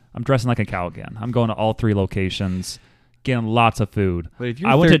dinner. I'm dressing like a cow again. I'm going to all 3 locations, getting lots of food. But if you're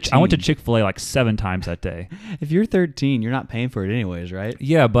I went 13, to Chick-fil-A like 7 times that day. if you're 13, you're not paying for it anyways, right?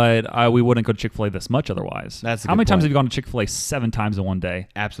 Yeah, but we wouldn't go to Chick-fil-A this much otherwise. That's a How good many times point. have you gone to Chick-fil-A 7 times in one day?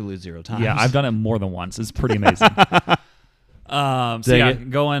 Absolute 0 times. Yeah, I've done it more than once. It's pretty amazing. So Dig yeah, it.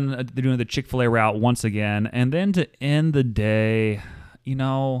 going doing the Chick-fil-A route once again, and then to end the day, you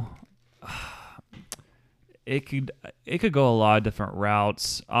know, it could go a lot of different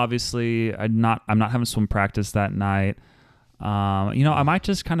routes. Obviously, I'm not having swim practice that night. You know, I might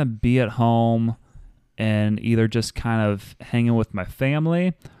just kind of be at home and either just kind of hanging with my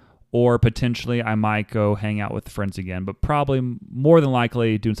family, or potentially I might go hang out with friends again, but probably more than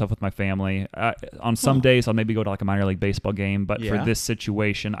likely doing stuff with my family. On some days, I'll maybe go to like a minor league baseball game, but for Yeah. this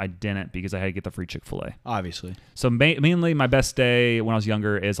situation, I didn't because I had to get the free Chick-fil-A. Obviously. So mainly my best day when I was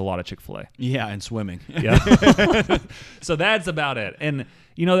younger is a lot of Chick-fil-A. Yeah, and swimming. Yeah. So that's about it. And,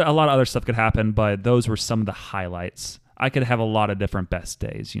 you know, a lot of other stuff could happen, but those were some of the highlights. I could have a lot of different best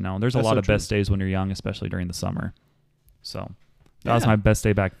days, you know. There's a That's lot so of true. best days when you're young, especially during the summer. So that was Yeah. my best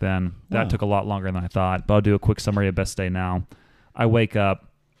day back then. That Wow. took a lot longer than I thought, but I'll do a quick summary of best day now. I wake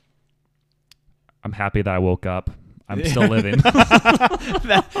up. I'm happy that I woke up. I'm still living.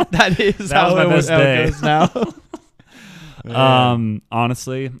 that is That how was my it best how it day. goes now.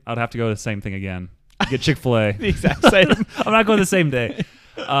 Honestly, I'd have to go to the same thing again. Get Chick-fil-A. The exact same. I'm not going the same day.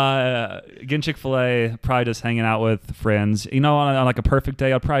 Getting Chick-fil-A, probably just hanging out with friends. You know, on like a perfect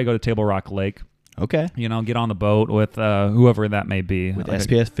day, I'd probably go to Table Rock Lake. Okay. You know, get on the boat with whoever that may be. With Like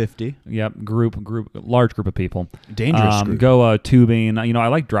SPS 50. Yep, large group of people. Dangerous group. Go tubing. You know, I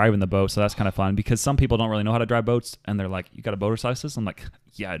like driving the boat, so that's kind of fun because some people don't really know how to drive boats, and they're like, "You got a boater's license?" I'm like,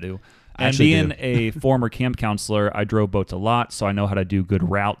 "Yeah, I do." I And actually being do. a former camp counselor, I drove boats a lot, so I know how to do good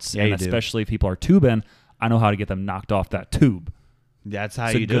routes. Yeah, and you do. especially if people are tubing, I know how to get them knocked off that tube. That's how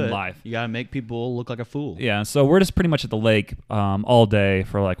It's a you do good it. life. You got to make people look like a fool. Yeah, so we're just pretty much at the lake all day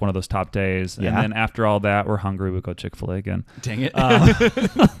for like one of those top days. Yeah. And then after all that, we're hungry. We go Chick-fil-A again. Dang it.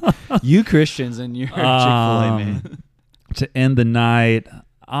 You Christians and your Chick-fil-A, man. To end the night,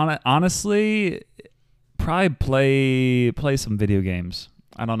 honestly, probably play some video games.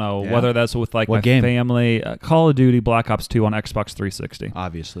 I don't know Yeah. whether that's with like What my game? family. Call of Duty Black Ops 2 on Xbox 360.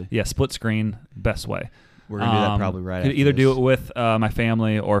 Obviously. Yeah, split screen, best way. We're going to do that probably right Could after either do this. it with my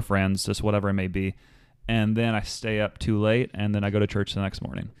family or friends, just whatever it may be. And then I stay up too late, and then I go to church the next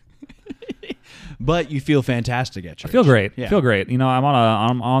morning. But you feel fantastic at church. I feel great. Yeah. Feel great. You know, I'm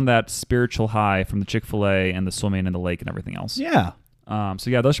on that spiritual high from the Chick-fil-A and the swimming in the lake and everything else. Yeah. So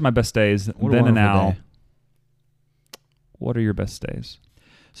yeah, those are my best days. What a then and wonderful now. day. What are your best days?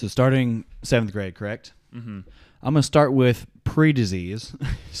 So starting 7th grade, correct? Mm-hmm. I'm going to start with pre-disease.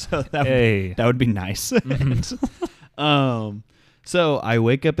 So Hey. that would be nice. So I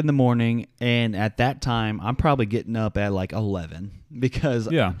wake up in the morning, and at that time, I'm probably getting up at like 11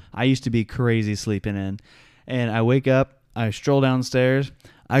 because Yeah. I used to be crazy sleeping in. And I wake up, I stroll downstairs,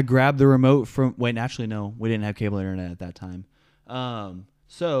 I grab the remote from. Wait, actually, no, we didn't have cable internet at that time.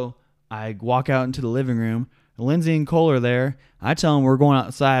 So I walk out into the living room. Lindsay and Cole are there. I tell them we're going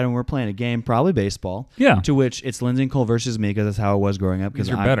outside and we're playing a game, probably baseball. Yeah. To which it's Lindsay and Cole versus me because that's how I was growing up. Because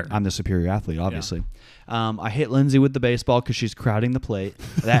Because you're better. I'm the superior athlete, obviously. I hit Lindsay with the baseball because she's crowding the plate.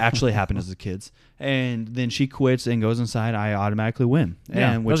 That actually happened as a kids. And then she quits and goes inside. I automatically win.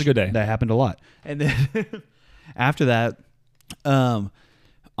 Yeah, And that was a good day. That happened a lot. And then after that,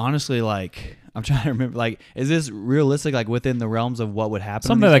 honestly, like, I'm trying to remember, like, is this realistic, like, within the realms of what would happen?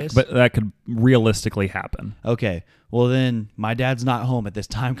 Something these days? that could realistically happen. Okay. Well, then my dad's not home at this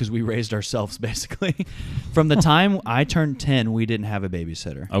time because we raised ourselves, basically. From the time I turned 10, we didn't have a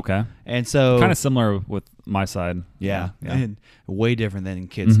babysitter. Okay. And so... Kind of similar with my side. Yeah. Yeah. And way different than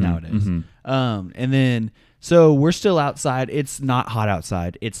kids Mhm, nowadays. mhm. And then... So we're still outside. It's not hot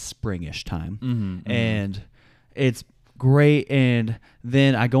outside. It's springish time. Mhm, mhm. And it's great. And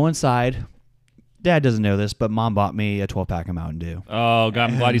then I go inside. Dad doesn't know this, but Mom bought me a 12-pack of Mountain Dew. Oh, God,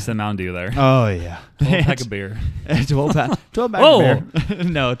 I'm glad you said Mountain Dew there. Oh, yeah. 12 pack of beer. 12 pack Whoa. of beer.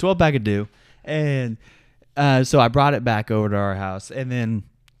 No, 12 pack of Dew. And so I brought it back over to our house. And then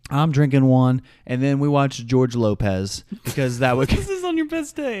I'm drinking one. And then we watched George Lopez because that would... This is on your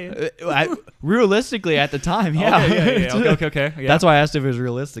best day. Realistically, at the time, yeah. Okay. Yeah. That's why I asked if it was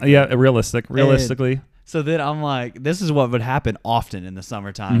realistic. Yeah, realistically. So then I'm like, this is what would happen often in the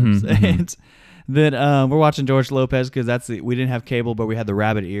summer times. Mhm, mhm. And then we're watching George Lopez because we didn't have cable, but we had the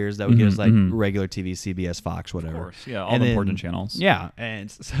rabbit ears that would get us like Mhm, mhm. regular TV, CBS, Fox, whatever. Of course. Yeah, all And the then- important channels. Yeah, and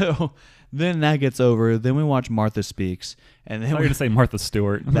so then that gets over. Then we watch Martha Speaks, and I then thought you were we, going to say Martha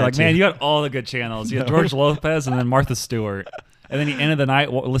Stewart. I'm That like, man, too. you got all the good channels. You got No. George Lopez and then Martha Stewart. And then you ended the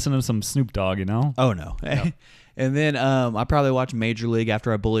night listening to some Snoop Dogg, you know? Oh no. And then I probably watch Major League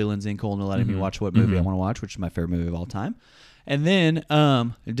after I bully Lindsay and Cole into letting me watch what movie I want to watch, which is my favorite movie of all time. And then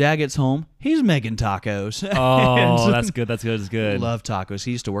Dad gets home. He's making tacos. Oh, that's good. That's good. That's good. Love tacos.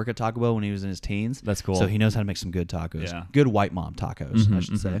 He used to work at Taco Bell when he was in his teens. That's cool. So he knows how to make some good tacos. Yeah. Good white mom tacos, I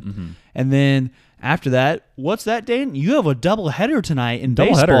should say. And then after that, what's that, Dane? You have a doubleheader tonight in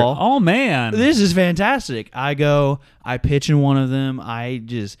baseball. Oh, man. This is fantastic. I pitch in one of them. I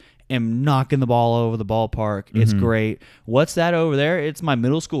just am knocking the ball over the ballpark. It's great. What's that over there? It's my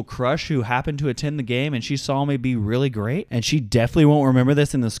middle school crush who happened to attend the game, and she saw me be really great. And she definitely won't remember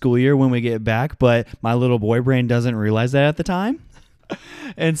this in the school year when we get back, but my little boy brain doesn't realize that at the time.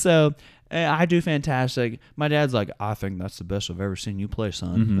 And so I do fantastic. My dad's like, I think that's the best I've ever seen you play,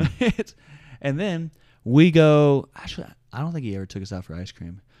 son. And then we go, actually, I don't think he ever took us out for ice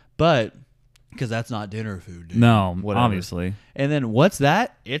cream, but because that's not dinner food, dude. No, Whatever. obviously. And then what's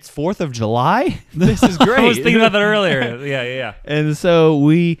that? It's 4th of July? This is great. I was thinking about that earlier. Yeah. And so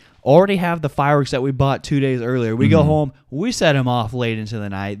we already have the fireworks that we bought 2 days earlier. We go home. We set them off late into the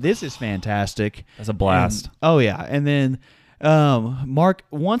night. This is fantastic. That's a blast. Oh, yeah. And then Mark,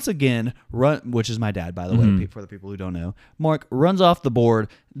 once again, which is my dad, by the way, for the people who don't know. Mark runs off the board.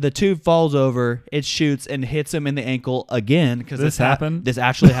 The tube falls over. It shoots and hits him in the ankle again. Because this happened? This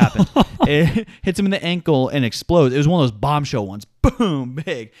actually happened. It hits him in the ankle and explodes. It was one of those bombshell ones. Boom,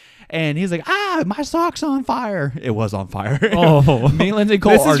 big. And he's like, my sock's on fire. It was on fire. Oh. Me and Lindsay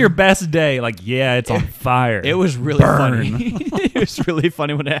Cole This is your best day. Like, yeah, it's on fire. It was really funny. It was really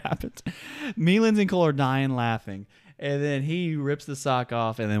funny when it happened. Me, Lindsay, and Cole are dying laughing. And then he rips the sock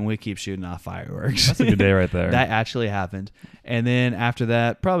off, and then we keep shooting off fireworks. That's a good day right there. That actually happened. And then after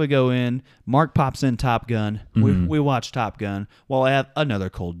that, probably go in. Mark pops in Top Gun. We watch Top Gun while I have another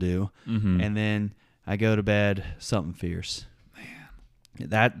cold dew. And then I go to bed, something fierce. Man.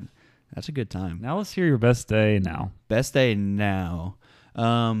 That's a good time. Now let's hear your best day now. Best day now.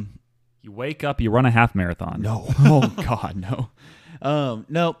 You wake up, you run a half marathon. No. Oh, God, no.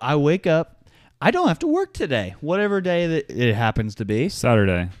 No, I wake up. I don't have to work today, whatever day that it happens to be.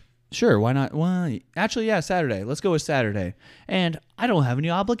 Saturday. Sure, why not? Well, actually, yeah, Saturday. Let's go with Saturday. And I don't have any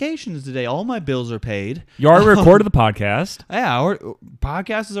obligations today. All my bills are paid. You already recorded the podcast. Yeah, our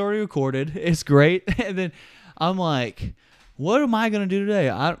podcast is already recorded. It's great. And then I'm like, what am I going to do today?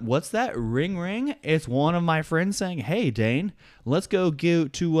 What's that? Ring, ring. It's one of my friends saying, hey, Dane, let's go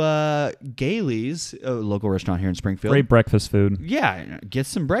to Gailey's, a local restaurant here in Springfield. Great breakfast food. Yeah, get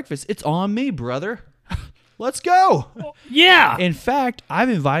some breakfast. It's on me, brother. Let's go. Yeah. In fact, I've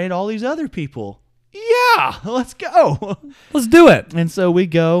invited all these other people. Yeah, let's go. Let's do it. And so we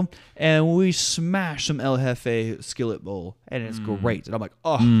go and we smash some El Jefe skillet bowl, and it's great. And I'm like,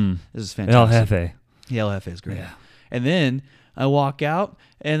 this is fantastic. El Jefe. Yeah, El Jefe is great. Yeah. And then I walk out,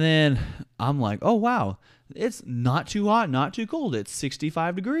 and then I'm like, oh, wow, it's not too hot, not too cold. It's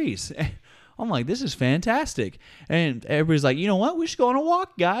 65 degrees. I'm like, this is fantastic. And everybody's like, you know what? We should go on a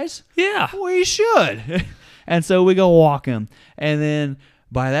walk, guys. Yeah. We should. And so we go walking. And then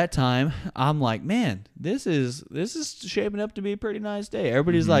by that time, I'm like, man, this is shaping up to be a pretty nice day.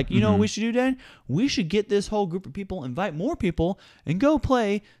 Everybody's like, you know what we should do, Dan? We should get this whole group of people, invite more people, and go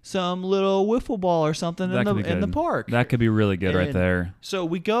play some little wiffle ball or something in the park. That could be really good right there. So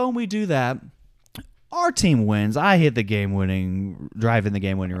we go and we do that. Our team wins. I hit the driving the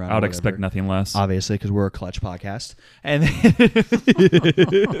game-winning run. I would expect nothing less. Obviously, because we're a clutch podcast. And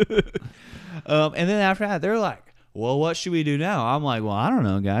then after that, they're like, well, what should we do now? I'm like, well, I don't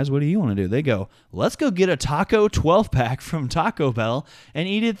know, guys. What do you want to do? They go, let's go get a taco 12-pack from Taco Bell and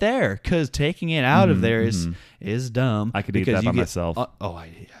eat it there, because taking it out of there is dumb. I could eat that by myself.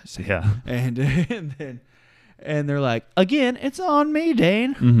 Yeah. And they're like, again, it's on me,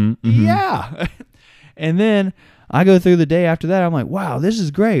 Dane. Yeah. And then I go through the day after that. I'm like, wow, this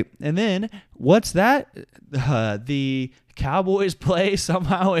is great. And then what's that? The Cowboys play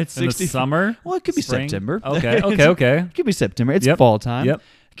somehow at 60. In the summer? Well, it could be Spring? September. Okay. It could be September. It's fall time. Yep.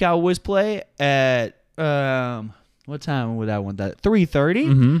 Cowboys play at what time would I want that?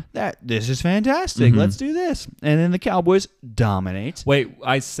 3:30. This is fantastic. Let's do this. And then the Cowboys dominate. Wait,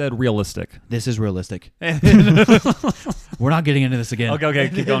 I said realistic. This is realistic. We're not getting into this again. Okay.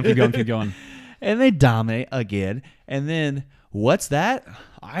 Keep going. And they dominate again. And then what's that?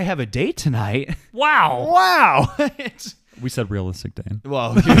 I have a date tonight. Wow. We said realistic, Dan.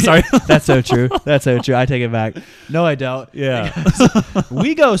 Well, sorry. That's so true. I take it back. No, I don't. Yeah.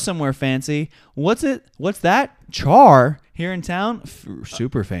 We go somewhere fancy. What's that? Char. here in town,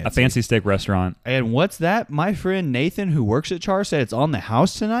 super fancy. A fancy steak restaurant. And what's that? My friend Nathan, who works at Char, said it's on the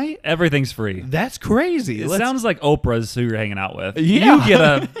house tonight. Everything's free. That's crazy. It sounds like Oprah's who you're hanging out with. Yeah. You get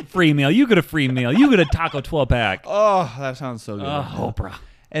a free meal. You get a free meal. You get a taco 12-pack. Oh, that sounds so good. Oprah.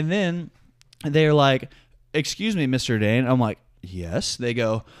 And then they're like, "Excuse me, Mr. Dane." I'm like, "Yes." They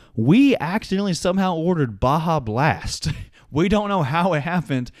go, "We accidentally somehow ordered Baja Blast. We don't know how it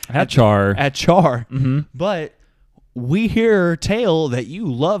happened At Char. At Char, but we hear tale that you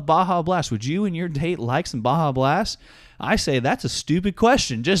love Baja Blast. Would you and your date like some Baja Blast?" I say that's a stupid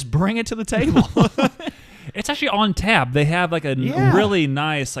question. Just bring it to the table. It's actually on tap. They have like a Yeah. really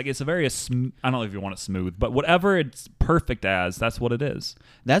nice, like it's a very, I don't know if you want it smooth, but whatever it's perfect as, that's what it is.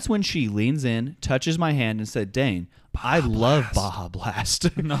 That's when she leans in, touches my hand, and said, "Dane, I love Baja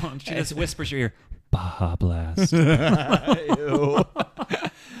Blast." No, she just whispers your ear, Baja Blast. Ew.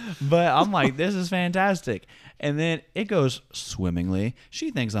 But I'm like, this is fantastic. And then it goes swimmingly.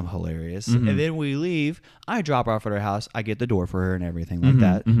 She thinks I'm hilarious. And then we leave. I drop her off at her house. I get the door for her and everything like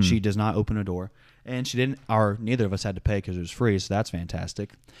that. She does not open a door. And she didn't, or neither of us had to pay because it was free. So that's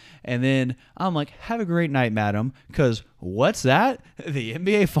fantastic. And then I'm like, "Have a great night, madam." Because what's that? The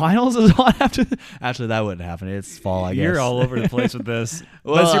NBA Finals is on after. Actually, that wouldn't happen. It's fall, I guess. You're all over the place with this.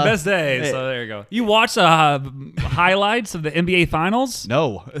 Well, That's your best day. So there you go. You watch highlights of the NBA Finals?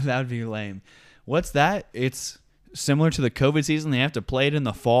 No, that would be lame. What's that? It's similar to the COVID season. They have to play it in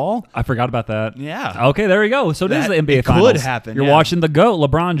the fall. I forgot about that. Yeah. Okay, there we go. So it is That- the NBA it Finals. could happen, You're yeah. watching the GOAT,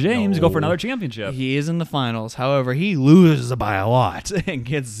 LeBron James, go for No. another championship. He is in the finals. However, he loses by a lot and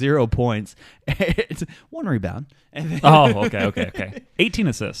gets 0 points. It's 1 rebound. And then, Oh, okay. 18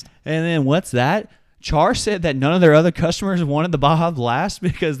 assists. and then what's that? Char said that none of their other customers wanted the Baja Blast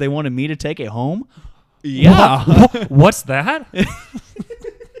because they wanted me to take it home. Yeah. What's that?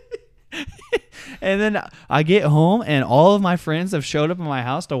 And then I get home, and all of my friends have showed up in my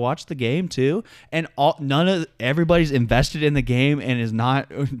house to watch the game too. And everybody's invested in the game and is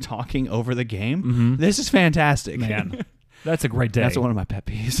not talking over the game. This is fantastic, Man, that's a great day. That's one of my pet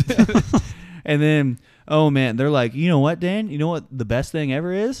peeves. And then, oh man, they're like, "You know what, Dan? You know what the best thing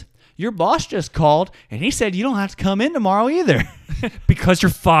ever is? Your boss just called, and he said you don't have to come in tomorrow either." Because you're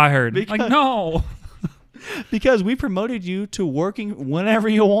fired. Because- Like, no. Because we promoted you to working whenever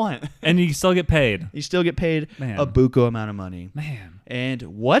you want. And you still get paid. You still get paid Man. a buco amount of money. Man. And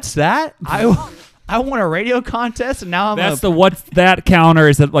what's that? I won a radio contest, and now I'm That's the what's that counter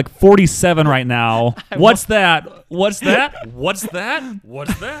is at like 47 right now. What's that? What's that? What's that?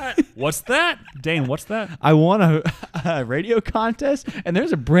 What's that? What's that? Dane, what's that? I won a radio contest, and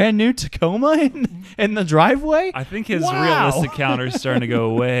there's a brand new Tacoma in the driveway. I think his Wow. realistic counter is starting to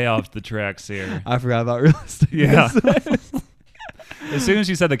go way off the tracks here. I forgot about realistic. Yeah. As soon as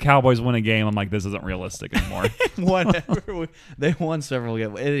you said the Cowboys win a game, I'm like, this isn't realistic anymore. Whatever. They won several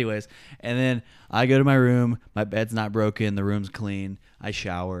games. Anyways, and then I go to my room. My bed's not broken. The room's clean. I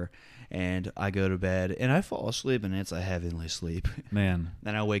shower, and I go to bed, and I fall asleep, and it's a heavenly sleep. Man,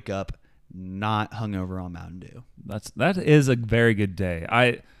 Then I wake up not hungover on Mountain Dew. that is a very good day.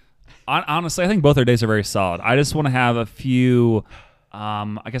 Honestly, I think both our days are very solid. I just want to have a few,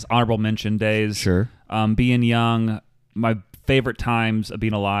 I guess, honorable mention days. Sure. Being young, my favorite times of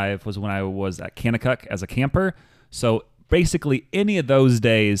being alive was when I was at Kanakuk as a camper. So basically, any of those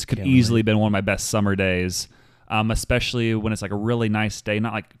days could Can't easily have been one of my best summer days. Especially when it's like a really nice day,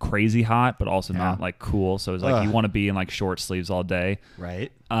 not like crazy hot, but also not like cool. So it's like you want to be in like short sleeves all day.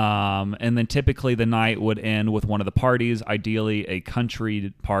 Right. And then typically the night would end with one of the parties, ideally a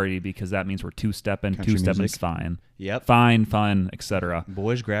country party, because that means we're two-stepping. Country Two-stepping is music. fine. Yep. Fine, fun, etc.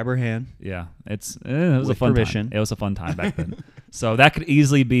 Boys, grab her hand. Yeah, it was a With fun permission. time. It was a fun time back then. So that could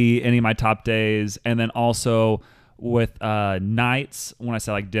easily be any of my top days. And then also with nights, when I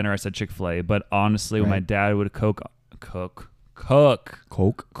said like dinner, I said Chick-fil-A. But honestly, when my Right. dad would cook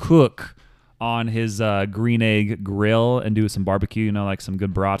on his green egg grill and do some barbecue, like some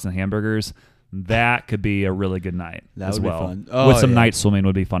good brats and hamburgers, that could be a really good night That as would be well. fun. Oh, With some yeah. night swimming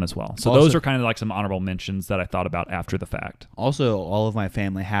would be fun as well. So Also- those are kind of like some honorable mentions that I thought about after the fact. Also, all of my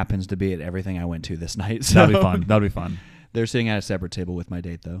family happens to be at everything I went to this night. So That'd be fun. That'd be fun. They're sitting at a separate table with my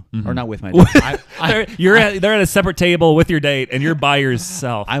date, though. Mm-hmm. Or not with my date. They're at a separate table with your date, and you're by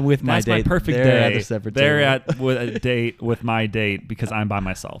yourself. I'm with my That's date. my perfect They're day. at a separate They're table. at with a date with my date because I'm by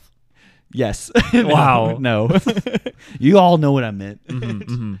myself. Yes. Wow. No. You all know what I meant.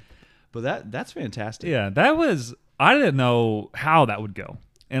 Mm-hmm. But that's fantastic. Yeah, that was. I didn't know how that would go,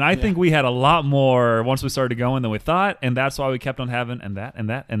 and I think we had a lot more once we started going than we thought, and that's why we kept on having and that and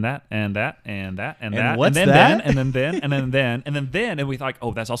that and that and that and that and that what's and then that? and then and then and then and we thought,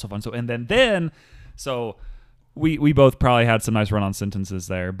 oh, that's also fun. So and then so we both probably had some nice run-on sentences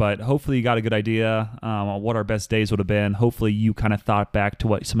there, but hopefully you got a good idea on what our best days would have been. Hopefully you kind of thought back to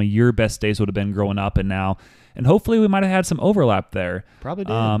what some of your best days would have been growing up and now, and hopefully we might have had some overlap there. Probably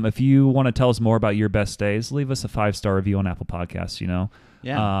did. If you want to tell us more about your best days, leave us a 5-star review on Apple Podcasts,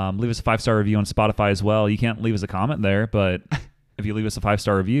 Yeah. Leave us a 5-star review on Spotify as well. You can't leave us a comment there, but if you leave us a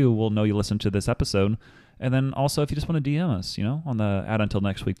 5-star review, we'll know you listened to this episode. And then also, if you just want to DM us, on the Add Until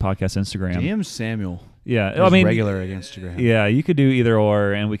Next Week podcast Instagram. DM Samuel. Yeah, I mean, regular against Instagram. Yeah, you could do either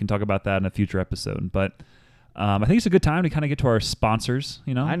or, and we can talk about that in a future episode. But I think it's a good time to kind of get to our sponsors.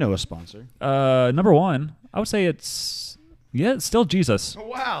 I know a sponsor. Number one, I would say it's still Jesus.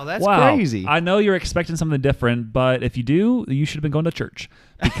 Wow, that's Wow. crazy. I know you're expecting something different, but if you do, you should have been going to church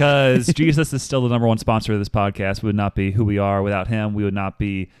because Jesus is still the number one sponsor of this podcast. We would not be who we are without him. We would not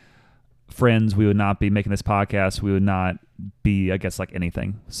be friends. We would not be making this podcast. We would not be, I guess, like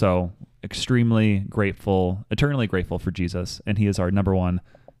anything. So extremely grateful, eternally grateful for Jesus, and he is our number one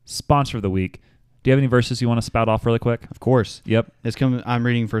sponsor of the week. Do you have any verses you want to spout off really quick? Of course. Yep. I'm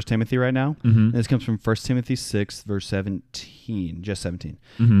reading 1 Timothy right now. Mm-hmm. This comes from 1 Timothy 6, verse 17, just 17.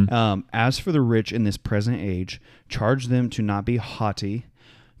 Mm-hmm. As for the rich in this present age, charge them to not be haughty,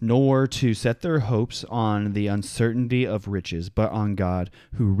 nor to set their hopes on the uncertainty of riches, but on God,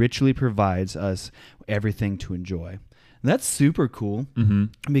 who richly provides us everything to enjoy. And that's super cool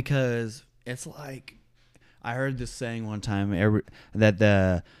because it's like, I heard this saying one time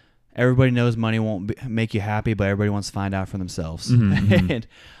everybody knows money won't make you happy, but everybody wants to find out for themselves. And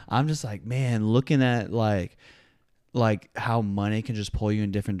I'm just like, man, looking at like how money can just pull you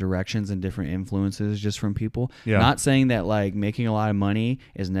in different directions and different influences just from people. Yeah. Not saying that like making a lot of money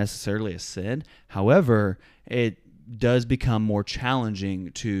is necessarily a sin. However, it does become more challenging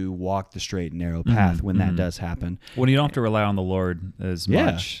to walk the straight and narrow path when that does happen. When you don't have to rely on the Lord as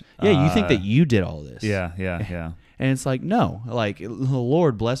much. Yeah, you think that you did all this. Yeah. And it's like, no, like the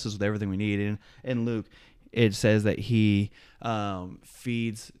Lord blesses with everything we need. And in Luke, it says that he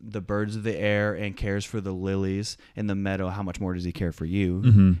feeds the birds of the air and cares for the lilies in the meadow. How much more does he care for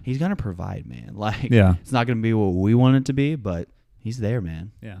you? He's going to provide, man. Like, it's not going to be what we want it to be, but he's there,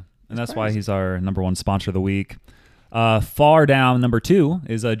 man. Yeah. And that's why he's our number one sponsor of the week. Far down, number two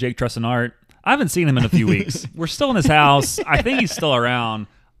is Jake Truss and Art. I haven't seen him in a few weeks. We're still in his house. I think he's still around.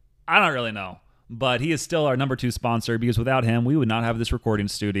 I don't really know. But he is still our number two sponsor because without him, we would not have this recording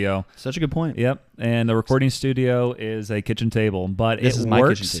studio. Such a good point. Yep. And the recording studio is a kitchen table, but This it is my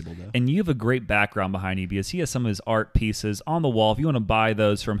works. kitchen table, though. And you have a great background behind you because he has some of his art pieces on the wall. If you want to buy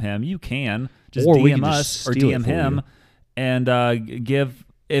those from him, you can. Just Or we DM can us just or steal it DM for him you. and give.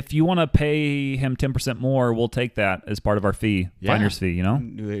 If you want to pay him 10% more, we'll take that as part of our fee, finder's fee,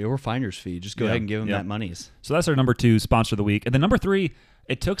 Or finder's fee. Just go ahead and give him that monies. So that's our number two sponsor of the week. And then number three,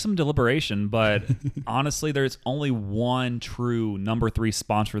 it took some deliberation, but honestly, there's only one true number three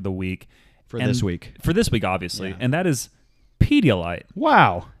sponsor of the week. For this week. For this week, obviously. Yeah. And that is Pedialyte.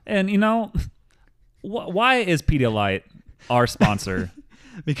 Wow. And, why is Pedialyte our sponsor?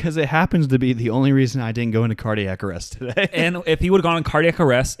 Because it happens to be the only reason I didn't go into cardiac arrest today. And if he would have gone in cardiac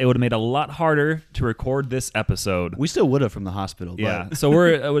arrest, it would have made it a lot harder to record this episode. We still would have from the hospital. Yeah. But So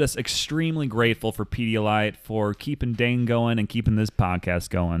we're just extremely grateful for Pedialyte for keeping Dane going and keeping this podcast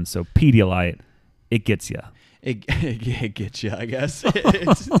going. So Pedialyte, it gets you. it gets you, I guess.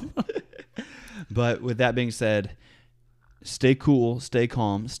 But with that being said, stay cool, stay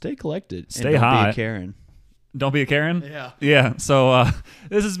calm, stay collected. Stay and don't hot. be a Karen. Don't be a Karen? Yeah. Yeah. So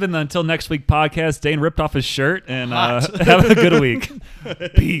this has been the Until Next Week podcast. Dane ripped off his shirt and Hot. have a good week.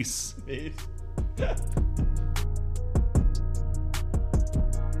 Peace. Peace.